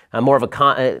middleman, more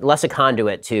of less a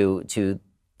conduit to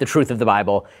the truth of the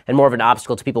Bible, and more of an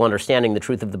obstacle to people understanding the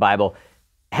truth of the Bible.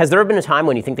 Has there been a time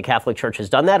when you think the Catholic Church has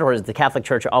done that, or has the Catholic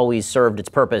Church always served its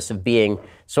purpose of being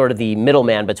sort of the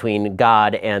middleman between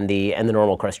God and the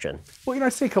normal Christian? Well,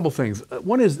 I'd say a couple things.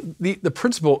 One is the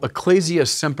principle, ecclesia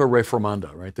semper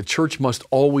reformanda, right? The Church must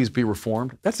always be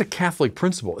reformed. That's a Catholic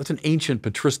principle. That's an ancient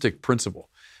patristic principle.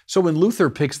 So when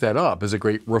Luther picks that up as a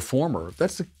great reformer,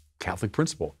 that's a Catholic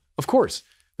principle. Of course,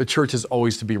 the Church is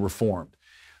always to be reformed.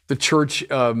 The Church,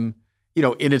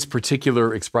 in its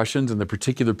particular expressions and the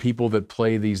particular people that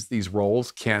play these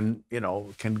roles can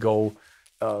go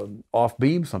off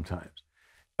beam sometimes.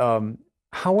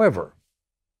 However,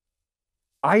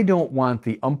 I don't want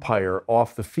the umpire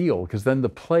off the field because then the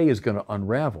play is going to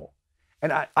unravel.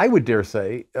 And I would dare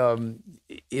say,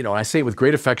 I say it with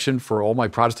great affection for all my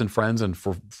Protestant friends and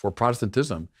for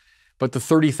Protestantism, but the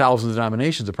 30,000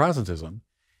 denominations of Protestantism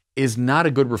is not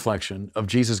a good reflection of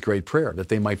Jesus' great prayer, that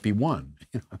they might be one.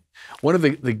 One of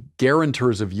the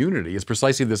guarantors of unity is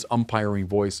precisely this umpiring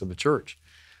voice of the church.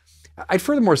 I'd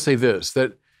furthermore say this,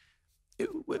 that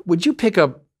would you pick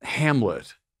up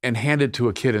Hamlet and hand it to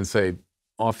a kid and say,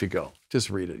 off you go, just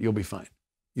read it, you'll be fine,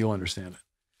 you'll understand it?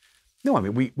 No, I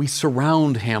mean, we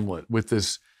surround Hamlet with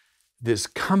this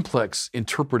complex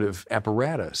interpretive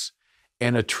apparatus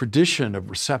and a tradition of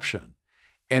reception.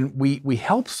 And we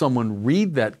help someone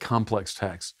read that complex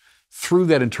text through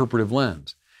that interpretive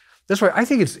lens. That's why I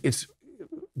think it's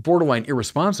borderline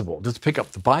irresponsible just to pick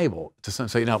up the Bible to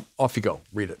say, now, off you go,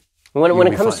 read it. When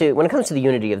it comes to the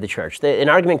unity of the church, an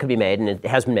argument could be made, and it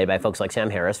has been made by folks like Sam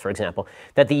Harris, for example,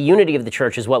 that the unity of the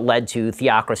church is what led to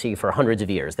theocracy for hundreds of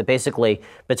years. That basically,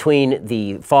 between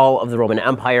the fall of the Roman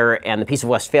Empire and the Peace of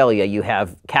Westphalia, you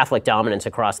have Catholic dominance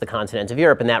across the continent of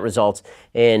Europe, and that results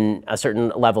in a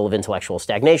certain level of intellectual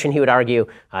stagnation, he would argue.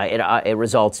 It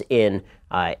results in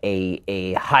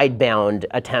a hidebound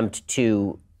attempt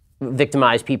to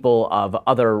victimize people of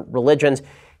other religions.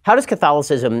 How does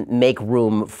Catholicism make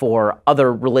room for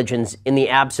other religions in the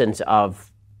absence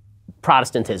of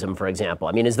Protestantism, for example?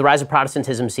 I mean, is the rise of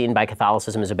Protestantism seen by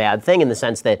Catholicism as a bad thing in the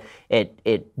sense that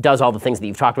it does all the things that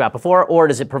you've talked about before, or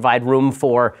does it provide room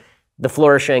for the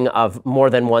flourishing of more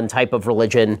than one type of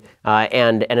religion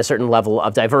and a certain level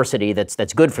of diversity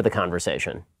that's good for the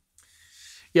conversation?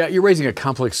 Yeah, you're raising a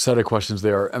complex set of questions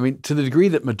there. I mean, to the degree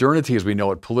that modernity as we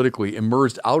know it politically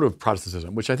emerged out of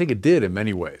Protestantism, which I think it did in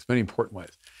many ways, many important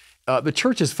ways, the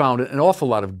church has found an awful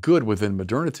lot of good within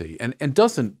modernity and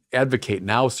doesn't advocate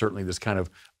now certainly this kind of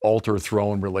altar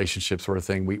throne relationship sort of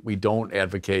thing. We don't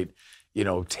advocate,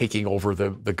 taking over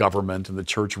the government and the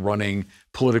church running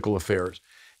political affairs.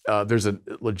 There's a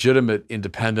legitimate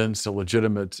independence, a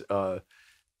legitimate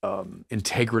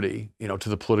integrity, to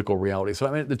the political reality. So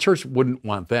I mean, the church wouldn't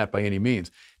want that by any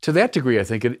means. To that degree, I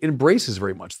think it embraces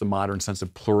very much the modern sense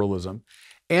of pluralism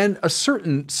and a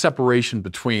certain separation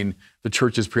between the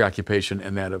church's preoccupation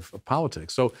and that of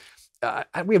politics. So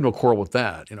we have no quarrel with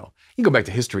that. You can go back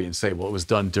to history and say, well, it was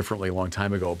done differently a long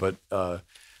time ago. But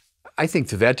I think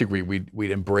to that degree,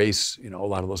 we'd embrace, a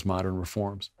lot of those modern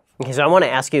reforms. Okay, so I want to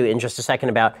ask you in just a second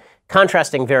about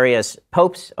contrasting various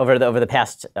popes over the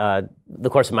past, the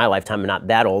course of my lifetime. I'm not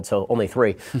that old, so only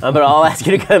 3. But I'll ask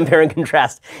you to compare and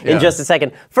contrast in just a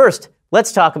second. First,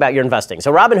 let's talk about your investing.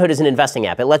 So Robinhood is an investing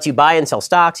app. It lets you buy and sell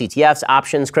stocks, ETFs,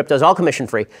 options, cryptos, all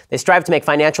commission-free. They strive to make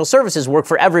financial services work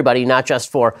for everybody, not just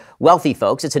for wealthy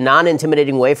folks. It's a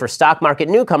non-intimidating way for stock market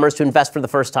newcomers to invest for the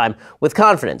first time with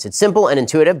confidence. It's simple and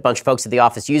intuitive. A bunch of folks at the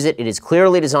office use it. It is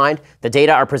clearly designed. The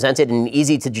data are presented in an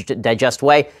easy-to-digest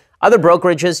way. Other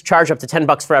brokerages charge up to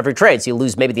 $10 for every trade, so you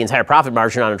lose maybe the entire profit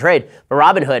margin on a trade. But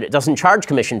Robinhood doesn't charge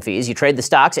commission fees. You trade the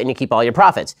stocks and you keep all your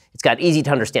profits. It's got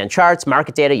easy-to-understand charts,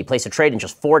 market data. You place a trade in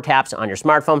just 4 taps on your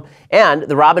smartphone. And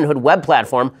the Robinhood web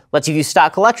platform lets you view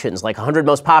stock collections like 100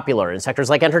 most popular in sectors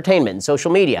like entertainment and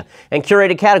social media, and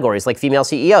curated categories like female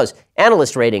CEOs,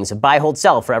 analyst ratings of buy, hold,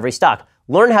 sell for every stock.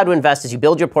 Learn how to invest as you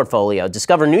build your portfolio,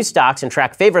 discover new stocks, and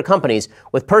track favorite companies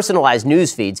with personalized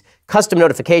news feeds, custom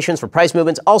notifications for price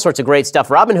movements, all sorts of great stuff.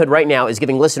 Robinhood right now is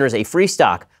giving listeners a free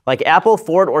stock like Apple,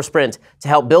 Ford, or Sprint to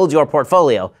help build your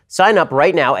portfolio. Sign up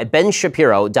right now at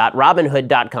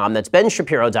benshapiro.robinhood.com. That's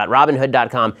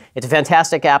benshapiro.robinhood.com. It's a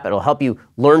fantastic app. It'll help you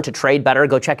learn to trade better.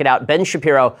 Go check it out,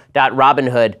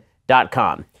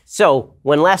 benshapiro.robinhood.com. So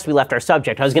when last we left our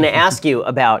subject, I was going to ask you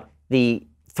about the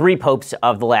 3 popes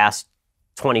of the last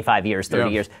 25 years, 30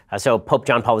 years. So Pope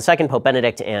John Paul II, Pope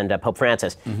Benedict, and Pope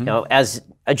Francis. Now, as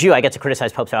a Jew, I get to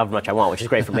criticize popes however much I want, which is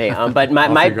great for me. But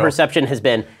my perception has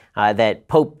been that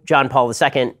Pope John Paul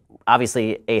II,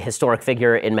 obviously a historic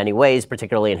figure in many ways,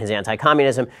 particularly in his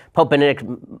anti-communism. Pope Benedict,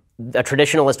 a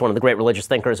traditionalist, one of the great religious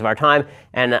thinkers of our time.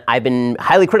 And I've been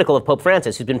highly critical of Pope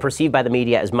Francis, who's been perceived by the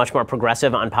media as much more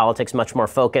progressive on politics, much more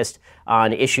focused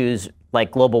on issues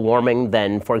like global warming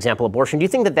than, for example, abortion. Do you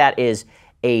think that that is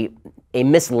a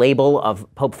mislabel of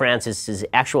Pope Francis's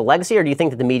actual legacy, or do you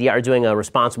think that the media are doing a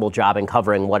responsible job in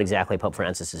covering what exactly Pope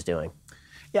Francis is doing?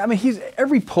 Yeah, I mean,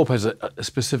 every pope has a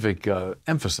specific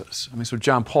emphasis. I mean, so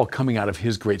John Paul coming out of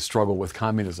his great struggle with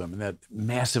communism, and that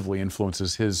massively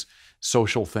influences his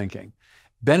social thinking.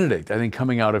 Benedict, I think,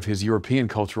 coming out of his European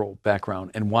cultural background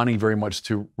and wanting very much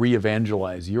to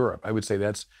re-evangelize Europe. I would say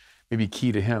that's maybe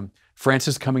key to him.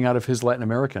 Francis coming out of his Latin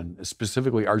American,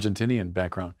 specifically Argentinian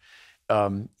background.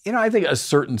 I think a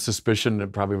certain suspicion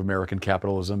probably of American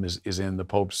capitalism is in the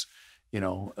Pope's,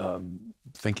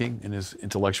 thinking, in his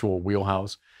intellectual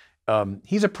wheelhouse.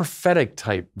 He's a prophetic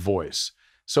type voice,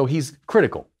 so he's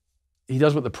critical. He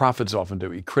does what the prophets often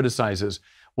do. He criticizes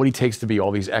what he takes to be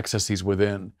all these excesses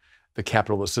within the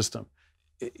capitalist system.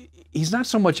 He's not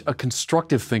so much a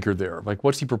constructive thinker there. Like,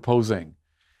 what's he proposing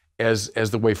as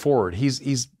the way forward? He's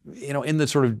in the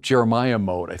sort of Jeremiah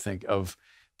mode, I think, of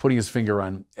putting his finger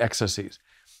on excesses.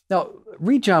 Now,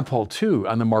 read John Paul II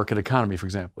on the market economy, for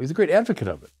example. He's a great advocate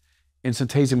of it. In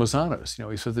Centesimus Annus,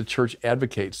 he says the church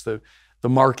advocates the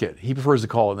market. He prefers to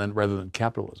call it then rather than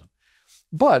capitalism.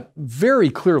 But very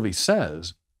clearly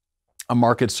says a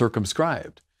market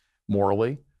circumscribed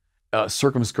morally,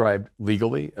 circumscribed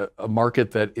legally, a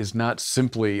market that is not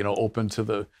simply open to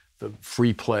the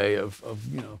free play of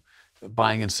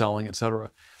buying and selling, et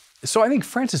cetera. So I think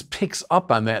Francis picks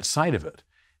up on that side of it,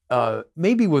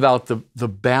 maybe without the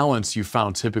balance you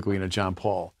found typically in a John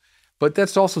Paul. But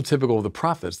that's also typical of the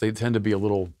prophets. They tend to be a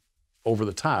little over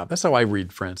the top. That's how I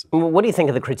read Francis. What do you think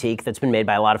of the critique that's been made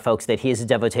by a lot of folks that he is a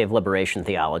devotee of liberation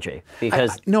theology?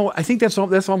 Because I think that's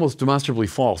almost demonstrably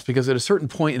false, because at a certain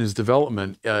point in his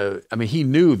development, he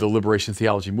knew the liberation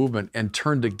theology movement and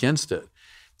turned against it.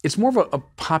 It's more of a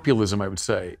populism, I would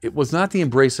say. It was not the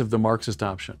embrace of the Marxist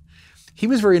option. He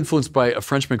was very influenced by a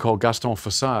Frenchman called Gaston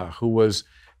Fossard, who was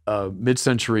a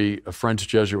mid-century French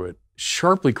Jesuit,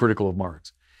 sharply critical of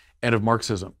Marx and of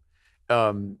Marxism.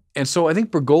 And so I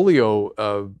think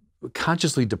Bergoglio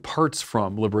consciously departs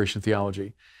from liberation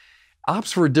theology,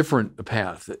 opts for a different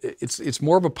path. It's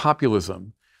more of a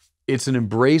populism. It's an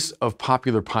embrace of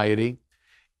popular piety.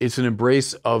 It's an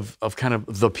embrace of kind of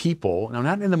the people. Now,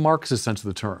 not in the Marxist sense of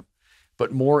the term,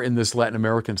 but more in this Latin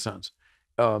American sense.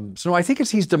 So I think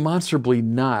he's demonstrably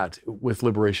not with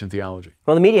liberation theology.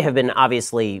 Well, the media have been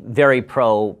obviously very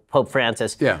pro Pope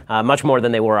Francis, much more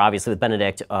than they were obviously with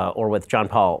Benedict or with John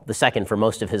Paul II for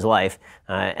most of his life.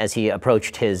 As he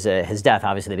approached his death,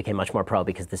 obviously they became much more pro,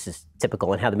 because this is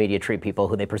typical in how the media treat people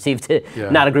who they perceive to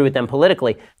not agree with them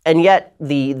politically. And yet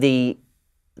the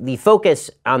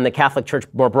focus on the Catholic Church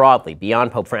more broadly,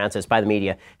 beyond Pope Francis, by the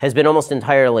media, has been almost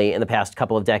entirely in the past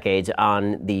couple of decades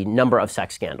on the number of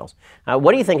sex scandals.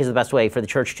 What do you think is the best way for the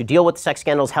Church to deal with the sex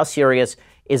scandals? How serious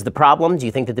is the problem? Do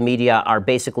you think that the media are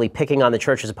basically picking on the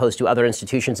Church as opposed to other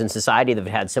institutions in society that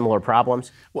have had similar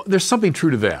problems? Well, there's something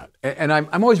true to that. And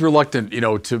I'm always reluctant,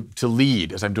 to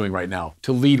lead, as I'm doing right now,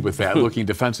 to lead with that, looking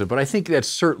defensive. But I think that's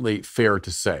certainly fair to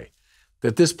say,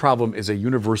 that this problem is a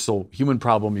universal human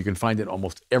problem. You can find it in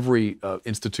almost every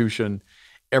institution,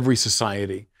 every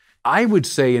society. I would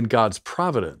say in God's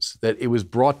providence that it was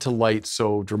brought to light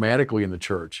so dramatically in the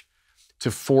church to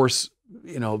force,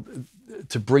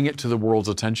 to bring it to the world's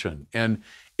attention. And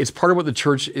it's part of what the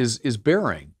church is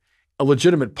bearing, a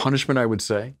legitimate punishment, I would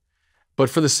say,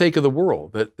 but for the sake of the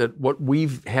world, that what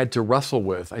we've had to wrestle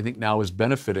with, I think now is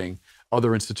benefiting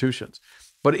other institutions.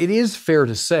 But it is fair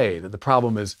to say that the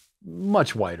problem is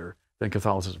much wider than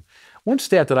Catholicism. One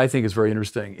stat that I think is very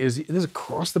interesting is this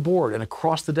across the board and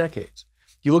across the decades.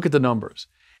 You look at the numbers,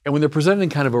 and when they're presented in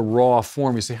kind of a raw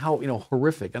form, you say how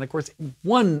horrific. And of course,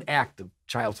 one act of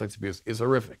child sex abuse is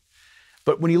horrific.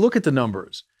 But when you look at the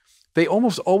numbers, they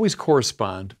almost always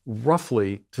correspond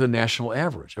roughly to the national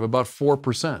average of about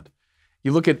 4%.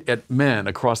 You look at men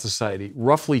across society,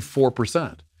 roughly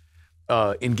 4%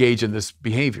 engage in this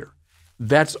behavior.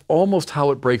 That's almost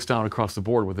how it breaks down across the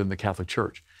board within the Catholic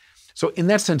Church. So in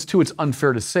that sense, too, it's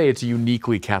unfair to say it's a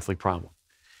uniquely Catholic problem.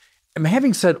 And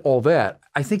having said all that,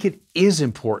 I think it is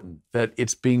important that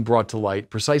it's being brought to light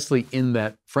precisely in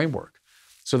that framework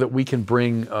so that we can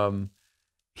bring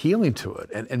healing to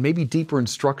it and maybe deeper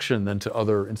instruction than to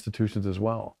other institutions as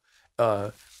well.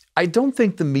 I don't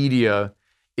think the media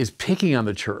is picking on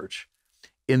the church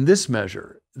in this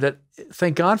measure. That,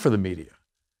 thank God for the media.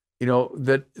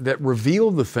 That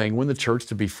revealed the thing when the church,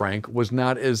 to be frank, was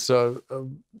not as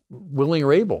willing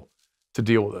or able to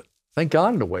deal with it. Thank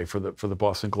God, in a way, for the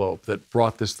Boston Globe that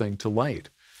brought this thing to light.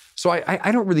 So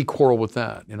I don't really quarrel with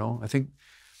that. I think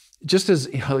just as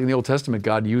in the Old Testament,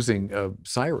 God using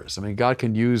Cyrus. God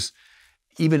can use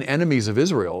even enemies of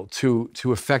Israel to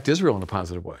affect Israel in a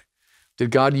positive way. Did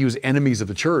God use enemies of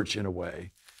the church in a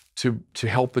way to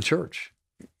help the church?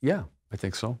 Yeah, I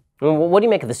think so. What do you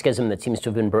make of the schism that seems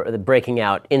to have been breaking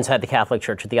out inside the Catholic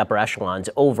Church at the upper echelons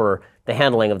over the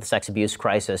handling of the sex abuse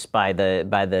crisis by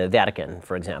the Vatican,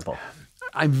 for example?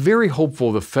 I'm very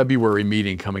hopeful the February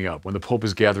meeting coming up, when the Pope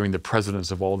is gathering the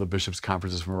presidents of all the bishops'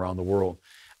 conferences from around the world.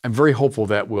 I'm very hopeful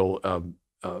that will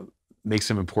make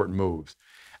some important moves.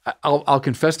 I'll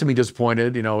confess to being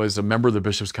disappointed. As a member of the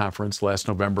Bishops' Conference last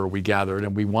November, we gathered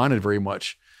and we wanted very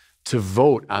much to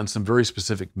vote on some very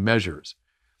specific measures,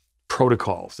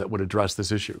 protocols that would address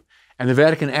this issue. And the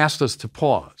Vatican asked us to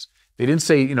pause. They didn't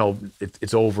say,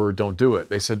 it's over, don't do it.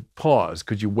 They said, pause,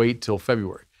 could you wait till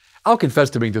February? I'll confess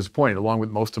to being disappointed, along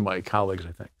with most of my colleagues,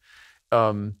 I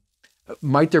think.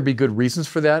 Might there be good reasons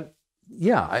for that?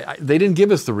 Yeah, they didn't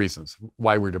give us the reasons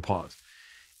why we're to pause.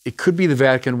 It could be the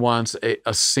Vatican wants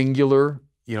a singular,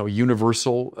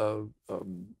 universal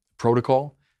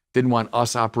protocol, didn't want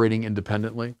us operating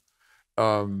independently.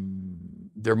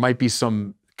 There might be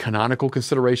some canonical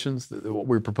considerations. What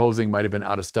we're proposing might have been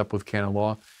out of step with canon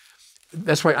law.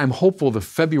 That's why I'm hopeful the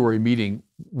February meeting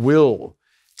will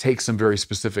take some very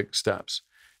specific steps.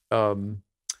 So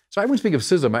I wouldn't speak of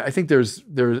schism. I think there's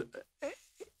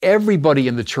everybody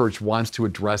in the church wants to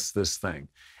address this thing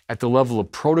at the level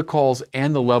of protocols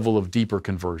and the level of deeper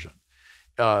conversion.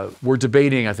 We're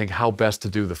debating, I think, how best to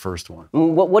do the first one.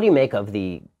 What do you make of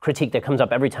the critique that comes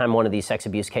up every time one of these sex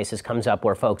abuse cases comes up,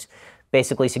 where folks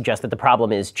basically suggest that the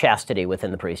problem is chastity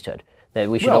within the priesthood, that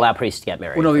we should allow priests to get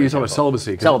married? Well, no, you're talking about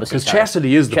celibacy. Because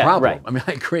chastity is the problem. Right. I mean,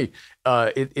 I agree.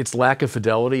 It's lack of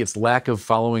fidelity. It's lack of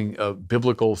following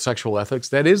biblical sexual ethics.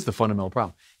 That is the fundamental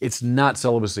problem. It's not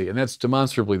celibacy, and that's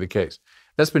demonstrably the case.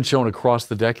 That's been shown across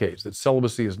the decades, that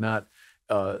celibacy is not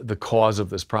the cause of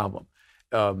this problem.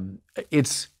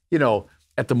 It's,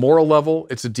 at the moral level,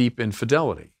 it's a deep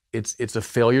infidelity. It's a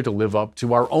failure to live up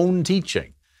to our own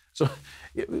teaching. So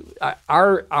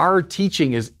our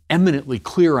teaching is eminently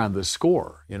clear on this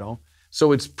score,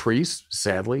 So it's priests,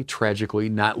 sadly, tragically,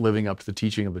 not living up to the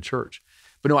teaching of the church.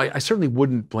 But no, I certainly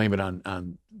wouldn't blame it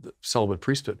on the celibate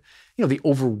priesthood. The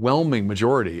overwhelming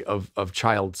majority of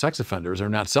child sex offenders are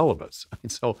not celibates.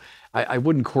 So I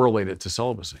wouldn't correlate it to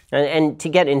celibacy. And to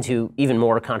get into even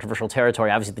more controversial territory,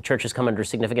 obviously the church has come under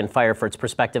significant fire for its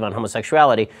perspective on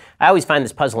homosexuality. I always find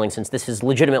this puzzling, since this has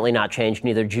legitimately not changed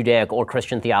neither Judaic or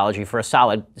Christian theology for a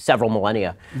solid several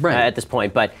millennia at this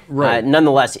point. But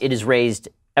nonetheless, it is raised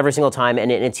every single time,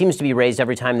 and it seems to be raised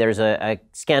every time there's a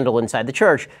scandal inside the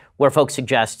church, where folks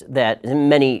suggest that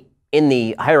many in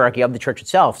the hierarchy of the church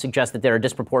itself suggest that there are a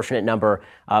disproportionate number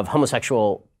of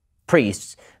homosexual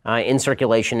priests in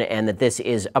circulation, and that this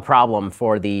is a problem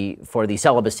for the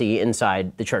celibacy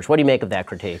inside the church. What do you make of that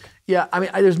critique? Yeah, I mean,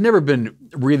 there's never been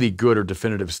really good or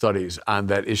definitive studies on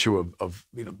that issue of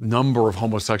number of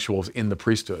homosexuals in the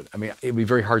priesthood. I mean, it'd be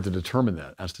very hard to determine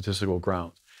that on statistical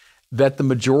grounds. That the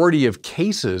majority of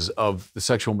cases of the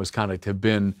sexual misconduct have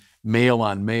been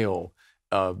male-on-male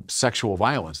sexual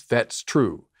violence. That's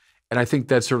true. And I think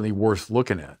that's certainly worth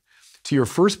looking at. To your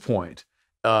first point,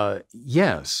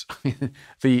 yes,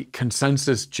 the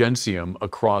consensus gentium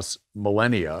across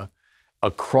millennia,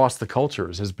 across the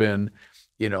cultures, has been,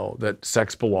 that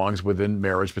sex belongs within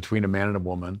marriage between a man and a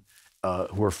woman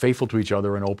who are faithful to each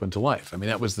other and open to life. I mean,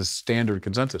 that was the standard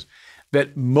consensus.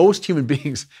 That most human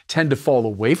beings tend to fall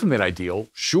away from that ideal,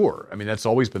 sure. I mean, that's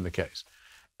always been the case.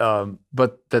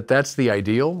 But that's the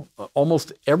ideal.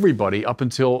 Almost everybody, up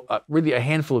until really a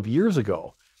handful of years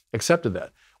ago, accepted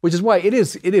that. Which is why it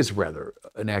is rather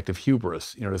an act of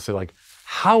hubris, to say, like,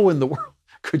 how in the world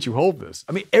could you hold this?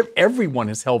 I mean, everyone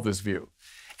has held this view.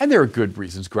 And there are good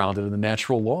reasons grounded in the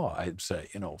natural law, I'd say,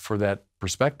 for that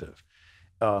perspective.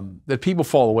 That people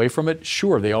fall away from it,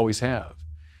 sure, they always have.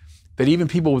 That even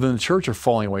people within the church are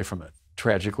falling away from it,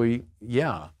 tragically,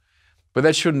 yeah. But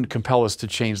that shouldn't compel us to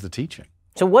change the teaching.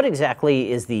 So what exactly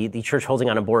is the church holding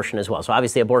on abortion as well? So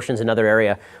obviously abortion is another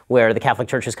area where the Catholic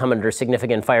Church has come under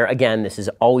significant fire. Again, this has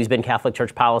always been Catholic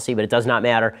Church policy, but it does not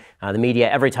matter. The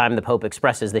media, every time the Pope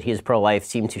expresses that he is pro-life,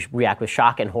 seem to react with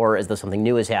shock and horror as though something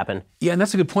new has happened. Yeah, and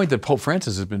that's a good point, that Pope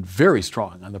Francis has been very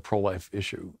strong on the pro-life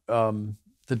issue.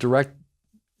 The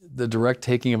direct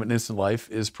taking of an innocent life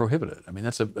is prohibited. I mean,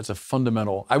 that's a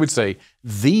fundamental, I would say,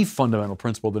 the fundamental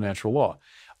principle of the natural law.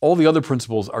 All the other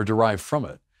principles are derived from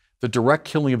it. The direct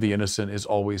killing of the innocent is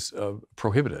always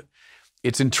prohibited.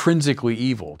 It's intrinsically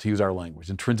evil, to use our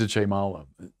language, intrinsice malum.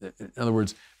 In other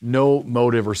words, no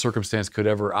motive or circumstance could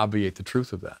ever obviate the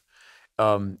truth of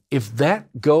that. If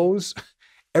that goes,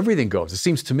 everything goes, it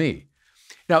seems to me.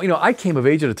 Now, I came of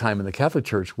age at a time in the Catholic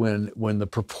Church when the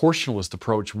proportionalist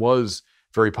approach was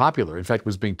very popular. In fact, it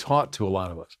was being taught to a lot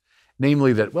of us.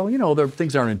 Namely that,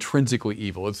 things aren't intrinsically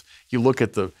evil. You look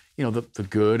at the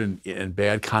good and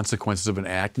bad consequences of an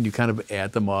act, and you kind of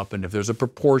add them up, and if there's a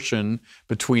proportion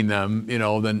between them,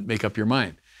 then make up your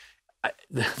mind.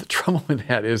 The trouble with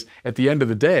that is, at the end of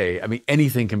the day, I mean,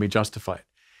 anything can be justified.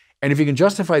 And if you can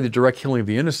justify the direct killing of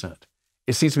the innocent,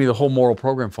 it seems to me the whole moral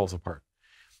program falls apart.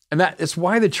 And it's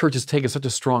why the church has taken such a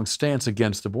strong stance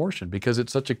against abortion, because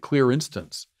it's such a clear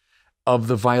instance of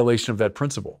the violation of that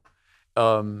principle.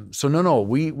 So no,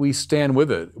 we stand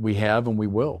with it. We have and we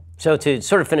will. So to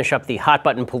sort of finish up the hot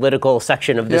button political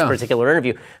section of this particular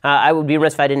interview, I would be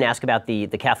remiss if I didn't ask about the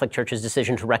Catholic Church's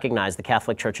decision to recognize the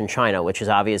Catholic Church in China, which is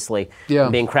obviously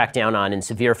being cracked down on in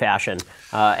severe fashion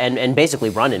and basically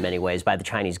run in many ways by the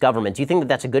Chinese government. Do you think that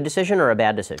that's a good decision or a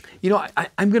bad decision? You know,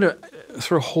 I'm going to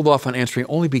sort of hold off on answering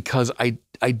only because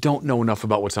I don't know enough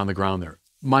about what's on the ground there.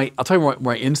 I'll tell you what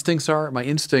my instincts are. My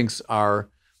instincts are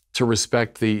to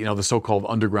respect the so-called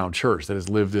underground church that has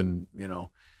lived in,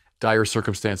 dire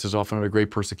circumstances, often under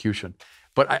great persecution.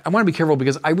 But I want to be careful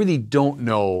because I really don't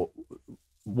know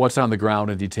what's on the ground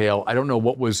in detail. I don't know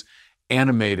what was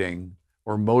animating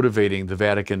or motivating the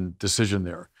Vatican decision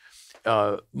there.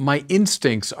 My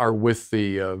instincts are with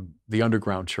the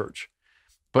underground church.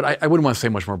 But I wouldn't want to say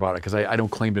much more about it because I don't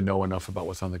claim to know enough about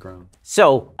what's on the ground.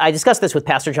 So I discussed this with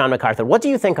Pastor John MacArthur. What do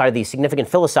you think are the significant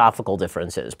philosophical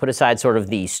differences, put aside sort of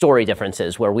the story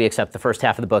differences where we accept the first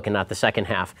half of the book and not the second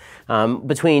half,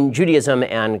 between Judaism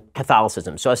and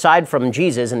Catholicism? So aside from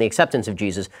Jesus and the acceptance of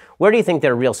Jesus, where do you think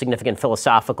there are real significant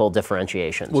philosophical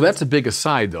differentiations? Well, that's a big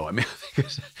aside, though. I mean,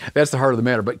 that's the heart of the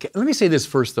matter. But let me say this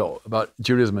first, though, about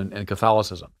Judaism and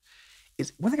Catholicism.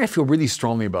 One thing I feel really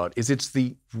strongly about is it's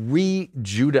the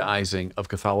re-Judaizing of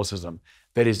Catholicism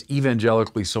that is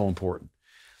evangelically so important.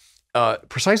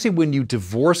 Precisely when you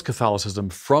divorce Catholicism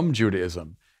from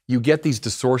Judaism, you get these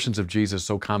distortions of Jesus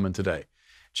so common today.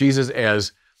 Jesus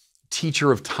as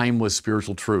teacher of timeless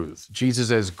spiritual truths, Jesus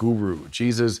as guru,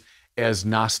 Jesus as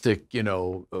Gnostic,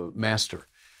 master.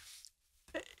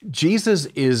 Jesus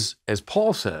is, as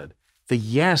Paul said, the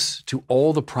yes to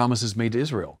all the promises made to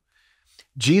Israel.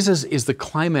 Jesus is the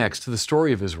climax to the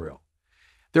story of Israel.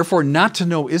 Therefore, not to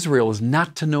know Israel is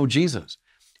not to know Jesus.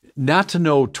 Not to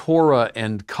know Torah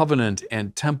and covenant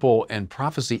and temple and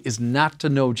prophecy is not to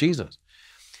know Jesus.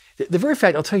 The very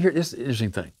fact, I'll tell you here, this is an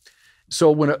interesting thing. So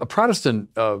when a Protestant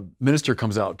minister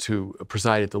comes out to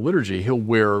preside at the liturgy, he'll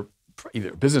wear either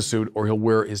a business suit or he'll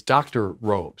wear his doctor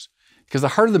robes. Because the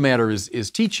heart of the matter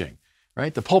is teaching,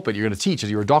 right? The pulpit, you're going to teach,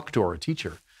 you're a doctor, a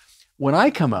teacher. When I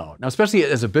come out, now especially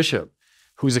as a bishop,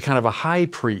 who's a kind of a high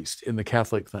priest in the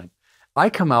Catholic thing, I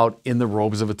come out in the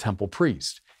robes of a temple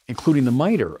priest, including the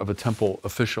mitre of a temple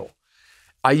official.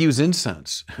 I use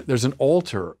incense. There's an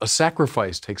altar. A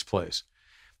sacrifice takes place.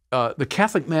 The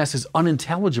Catholic Mass is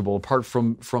unintelligible apart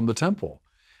from the temple,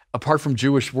 apart from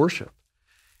Jewish worship.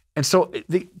 And so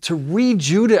to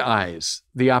re-Judaize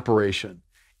the operation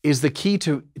is the key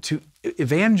to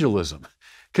evangelism.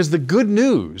 Because the good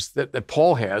news that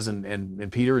Paul has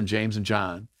and Peter and James and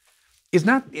John is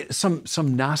not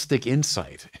some Gnostic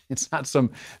insight. It's not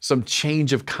some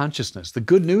change of consciousness. The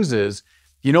good news is,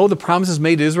 the promises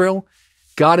made to Israel?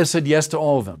 God has said yes to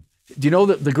all of them. Do you know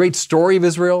the great story of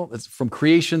Israel? It's from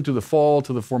creation to the fall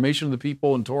to the formation of the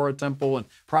people and Torah, temple, and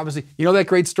prophecy. You know that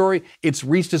great story? It's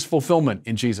reached its fulfillment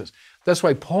in Jesus. That's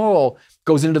why Paul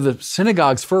goes into the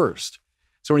synagogues first.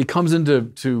 So when he comes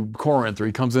into Corinth or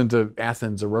he comes into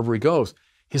Athens or wherever he goes,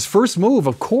 his first move,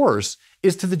 of course,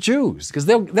 is to the Jews, because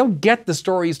they'll get the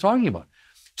story he's talking about.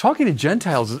 Talking to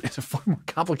Gentiles is a far more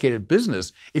complicated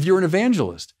business if you're an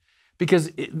evangelist, because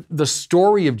the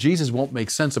story of Jesus won't make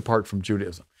sense apart from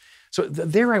Judaism. So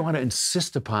there I want to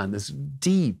insist upon this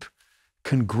deep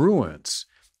congruence,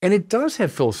 and it does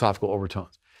have philosophical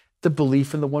overtones. The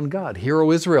belief in the one God. Hear,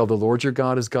 O Israel, the Lord your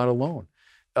God is God alone.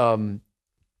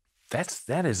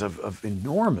 That is of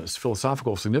enormous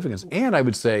philosophical significance. And I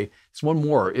would say, it's one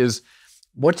more, is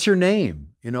what's your name?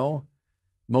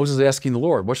 Moses asking the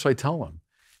Lord, what should I tell him?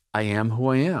 I am who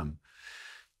I am.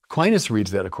 Aquinas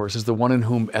reads that, of course, as the one in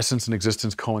whom essence and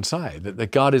existence coincide.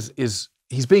 That God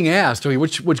he's being asked, okay,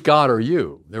 which God are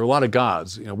you? There are a lot of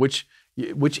gods. Which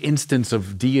instance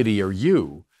of deity are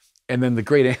you? And then the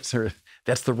great answer,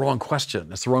 that's the wrong question.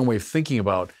 That's the wrong way of thinking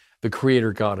about the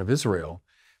creator God of Israel.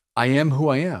 I am who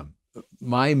I am.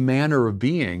 My manner of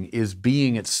being is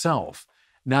being itself,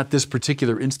 not this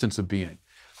particular instance of being.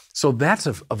 So that's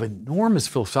of enormous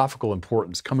philosophical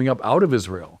importance coming up out of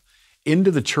Israel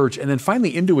into the church and then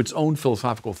finally into its own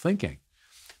philosophical thinking.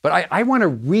 But I want to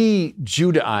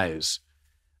re-Judaize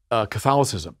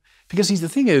Catholicism because the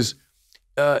thing is,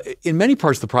 in many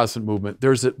parts of the Protestant movement,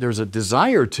 there's a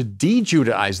desire to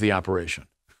de-Judaize the operation,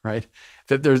 right?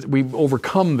 That we've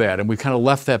overcome that and we've kind of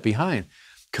left that behind.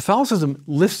 Catholicism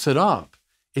lifts it up.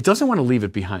 It doesn't want to leave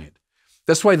it behind.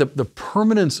 That's why the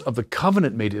permanence of the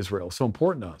covenant made to Israel is so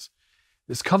important to us.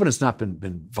 This covenant's not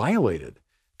been violated.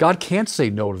 God can't say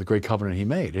no to the great covenant he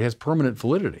made. It has permanent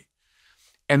validity.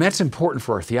 And that's important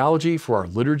for our theology, for our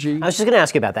liturgy. I was just going to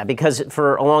ask you about that, because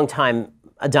for a long time,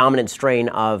 a dominant strain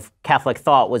of Catholic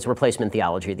thought was replacement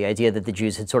theology, the idea that the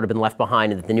Jews had sort of been left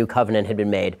behind and that the new covenant had been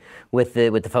made with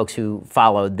the folks who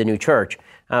followed the new church.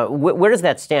 Where does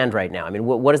that stand right now? I mean,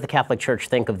 what does the Catholic Church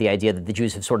think of the idea that the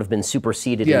Jews have sort of been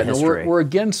superseded in history? We're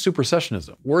against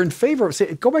supersessionism. We're in favor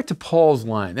of, go back to Paul's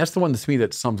line. That's the one to me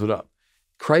that sums it up.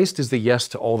 Christ is the yes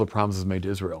to all the promises made to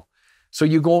Israel. So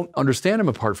you won't understand him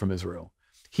apart from Israel.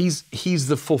 He's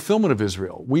the fulfillment of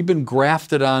Israel. We've been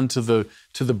grafted onto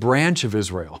the branch of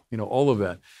Israel, all of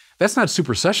that. That's not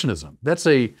supersessionism.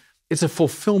 It's a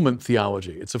fulfillment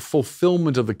theology. It's a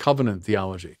fulfillment of the covenant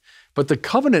theology. But the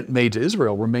covenant made to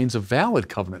Israel remains a valid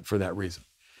covenant for that reason.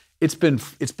 It's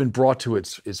been brought to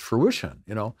its fruition,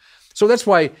 So that's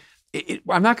why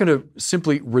I'm not going to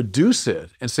simply reduce it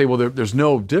and say, well, there's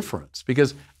no difference,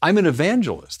 because I'm an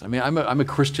evangelist. I mean, I'm a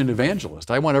Christian evangelist.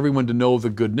 I want everyone to know the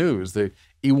good news, the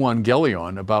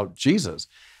evangelion about Jesus.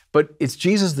 But it's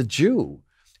Jesus the Jew,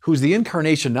 who's the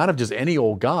incarnation not of just any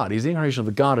old God. He's the incarnation of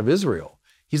the God of Israel.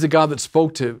 He's the God that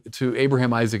spoke to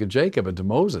Abraham, Isaac, and Jacob, and to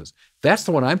Moses. That's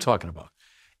the one I'm talking about.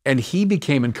 And he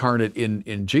became incarnate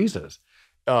in Jesus.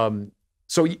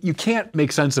 So you can't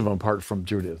make sense of them apart from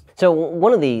Judaism. So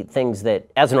one of the things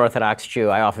that, as an Orthodox Jew,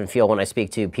 I often feel when I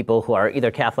speak to people who are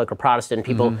either Catholic or Protestant,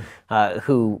 people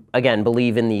who, again,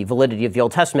 believe in the validity of the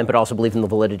Old Testament, but also believe in the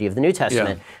validity of the New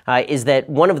Testament, is that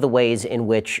one of the ways in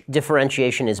which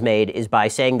differentiation is made is by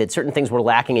saying that certain things were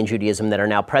lacking in Judaism that are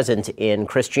now present in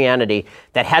Christianity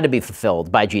that had to be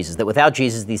fulfilled by Jesus, that without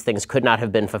Jesus, these things could not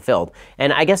have been fulfilled.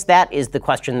 And I guess that is the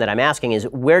question that I'm asking, is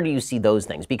where do you see those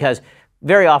things? Because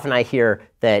very often I hear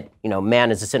that man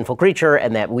is a sinful creature,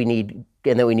 and that we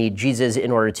need Jesus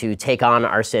in order to take on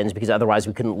our sins, because otherwise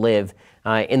we couldn't live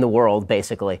in the world,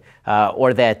 basically,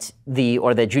 or that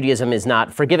Judaism is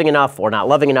not forgiving enough, or not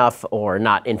loving enough, or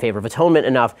not in favor of atonement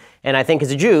enough. And I think as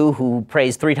a Jew who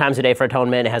prays 3 times a day for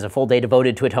atonement, has a full day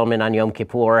devoted to atonement on Yom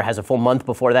Kippur, has a full month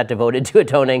before that devoted to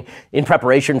atoning in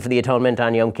preparation for the atonement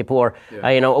on Yom Kippur,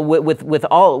 with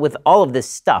all of this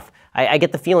stuff, I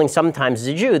get the feeling sometimes as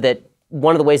a Jew that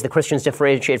one of the ways that Christians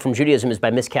differentiate from Judaism is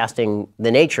by miscasting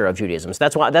the nature of Judaism.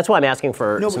 So that's why I'm asking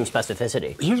for some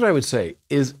specificity. Here's what I would say,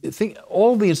 is think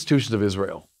all the institutions of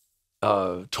Israel,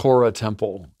 Torah,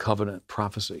 temple, covenant,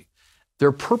 prophecy,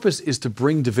 their purpose is to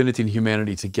bring divinity and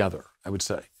humanity together, I would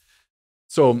say.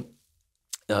 So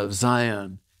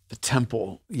Zion, the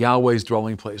temple, Yahweh's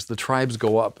dwelling place, the tribes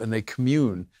go up and they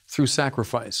commune through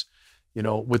sacrifice,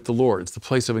 with the Lord. It's the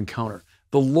place of encounter.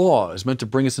 The law is meant to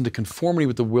bring us into conformity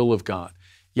with the will of God.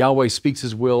 Yahweh speaks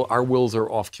his will. Our wills are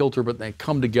off kilter, but they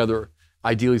come together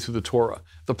ideally through the Torah.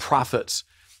 The prophets,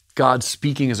 God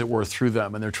speaking, as it were, through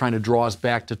them, and they're trying to draw us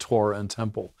back to Torah and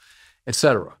temple,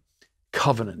 etc.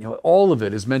 Covenant, all of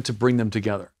it is meant to bring them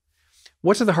together.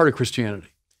 What's at the heart of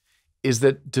Christianity is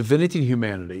that divinity and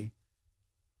humanity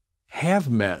have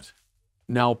met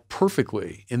now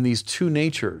perfectly in these two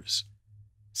natures.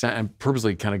 I'm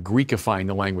purposely kind of Greekifying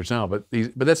the language now, but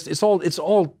it's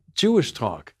all Jewish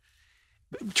talk,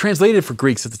 translated for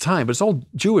Greeks at the time, but it's all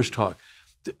Jewish talk.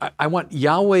 I want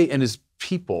Yahweh and his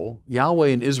people, Yahweh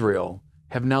and Israel,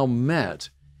 have now met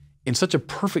in such a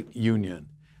perfect union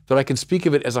that I can speak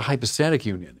of it as a hypostatic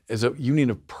union, as a union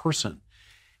of person.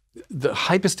 The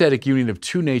hypostatic union of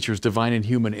two natures, divine and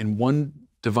human, in one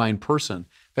divine person.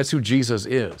 That's who Jesus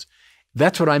is.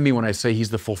 That's what I mean when I say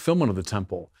he's the fulfillment of the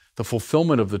temple, the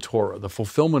fulfillment of the Torah, the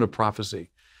fulfillment of prophecy.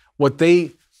 What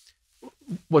they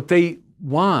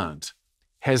want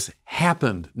has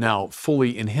happened now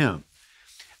fully in him.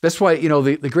 That's why,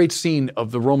 the great scene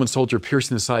of the Roman soldier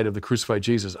piercing the side of the crucified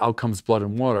Jesus, out comes blood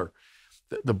and water.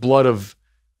 The blood of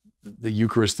the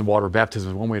Eucharist and water baptism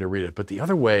is one way to read it, but the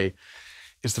other way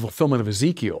is the fulfillment of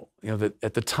Ezekiel. That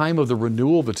at the time of the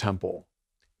renewal of the temple,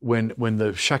 when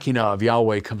the Shekinah of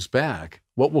Yahweh comes back,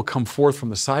 what will come forth from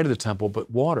the side of the temple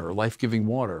but water, life-giving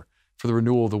water for the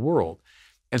renewal of the world.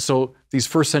 And so these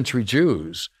first century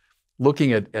Jews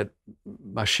looking at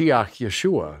Mashiach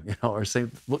Yeshua, are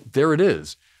saying, look, there it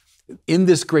is. In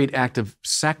this great act of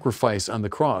sacrifice on the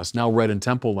cross, now read in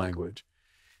temple language,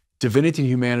 divinity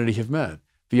and humanity have met.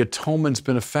 The atonement's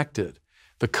been effected.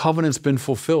 The covenant's been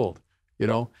fulfilled,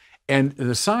 And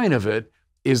the sign of it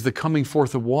is the coming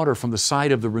forth of water from the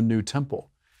side of the renewed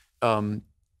temple.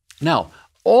 Now,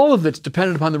 all of it's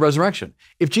dependent upon the resurrection.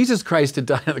 If Jesus Christ had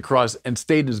died on the cross and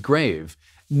stayed in his grave,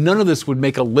 none of this would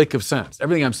make a lick of sense.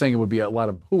 Everything I'm saying would be a lot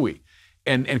of hooey,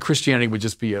 and Christianity would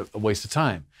just be a waste of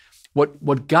time.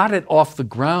 What got it off the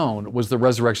ground was the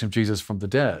resurrection of Jesus from the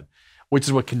dead, which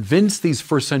is what convinced these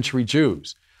first century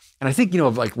Jews. And I think,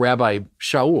 of like Rabbi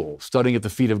Shaul studying at the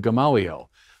feet of Gamaliel,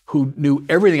 who knew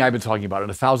everything I've been talking about and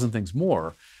 1,000 things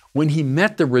more, when he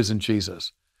met the risen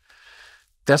Jesus,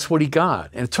 that's what he got.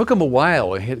 And it took him a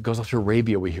while. It goes off to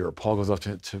Arabia, we hear. Paul goes off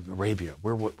to Arabia.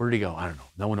 Where did he go? I don't know.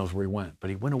 No one knows where he went. But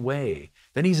he went away.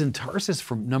 Then he's in Tarsus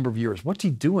for a number of years. What's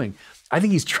he doing? I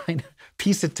think he's trying to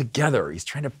piece it together. He's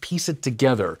trying to piece it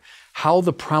together. How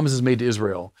the promises made to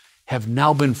Israel have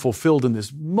now been fulfilled in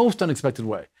this most unexpected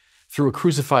way through a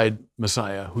crucified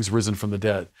Messiah who's risen from the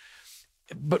dead.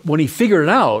 But when he figured it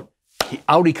out,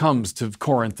 out he comes to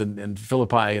Corinth and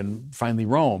Philippi and finally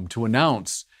Rome to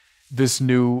announce this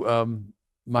new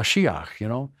Mashiach, you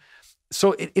know?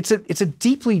 So it's a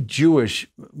deeply Jewish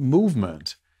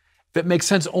movement that makes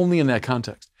sense only in that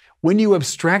context. When you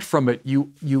abstract from it,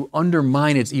 you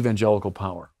undermine its evangelical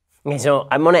power. Okay, so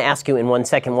I'm going to ask you in 1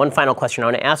 second, one final question. I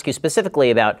want to ask you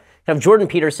specifically about kind of Jordan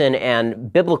Peterson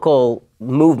and biblical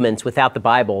movements without the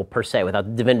Bible per se, without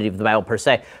the divinity of the Bible per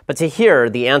se. But to hear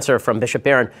the answer from Bishop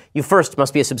Barron, you first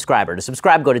must be a subscriber. To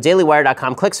subscribe, go to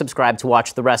dailywire.com, click subscribe to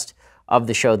watch the rest of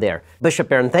the show there. Bishop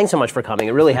Barron, thanks so much for coming.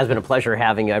 It really has been a pleasure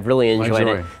having you. I've really enjoyed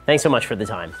it. Thanks so much for the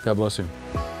time. God bless you.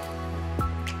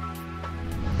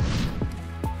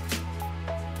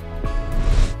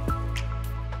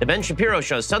 The Ben Shapiro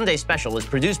Show's Sunday Special is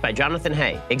produced by Jonathan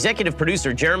Hay, executive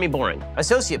producer Jeremy Boring,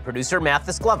 associate producer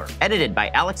Mathis Glover, edited by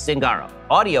Alex Zingaro.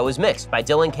 Audio is mixed by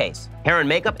Dylan Case. Hair and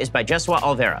makeup is by Jesua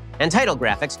Alvera, and title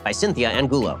graphics by Cynthia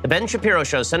Angulo. The Ben Shapiro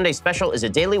Show's Sunday Special is a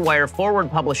Daily Wire Forward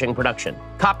Publishing production.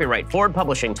 Copyright Forward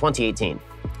Publishing 2018.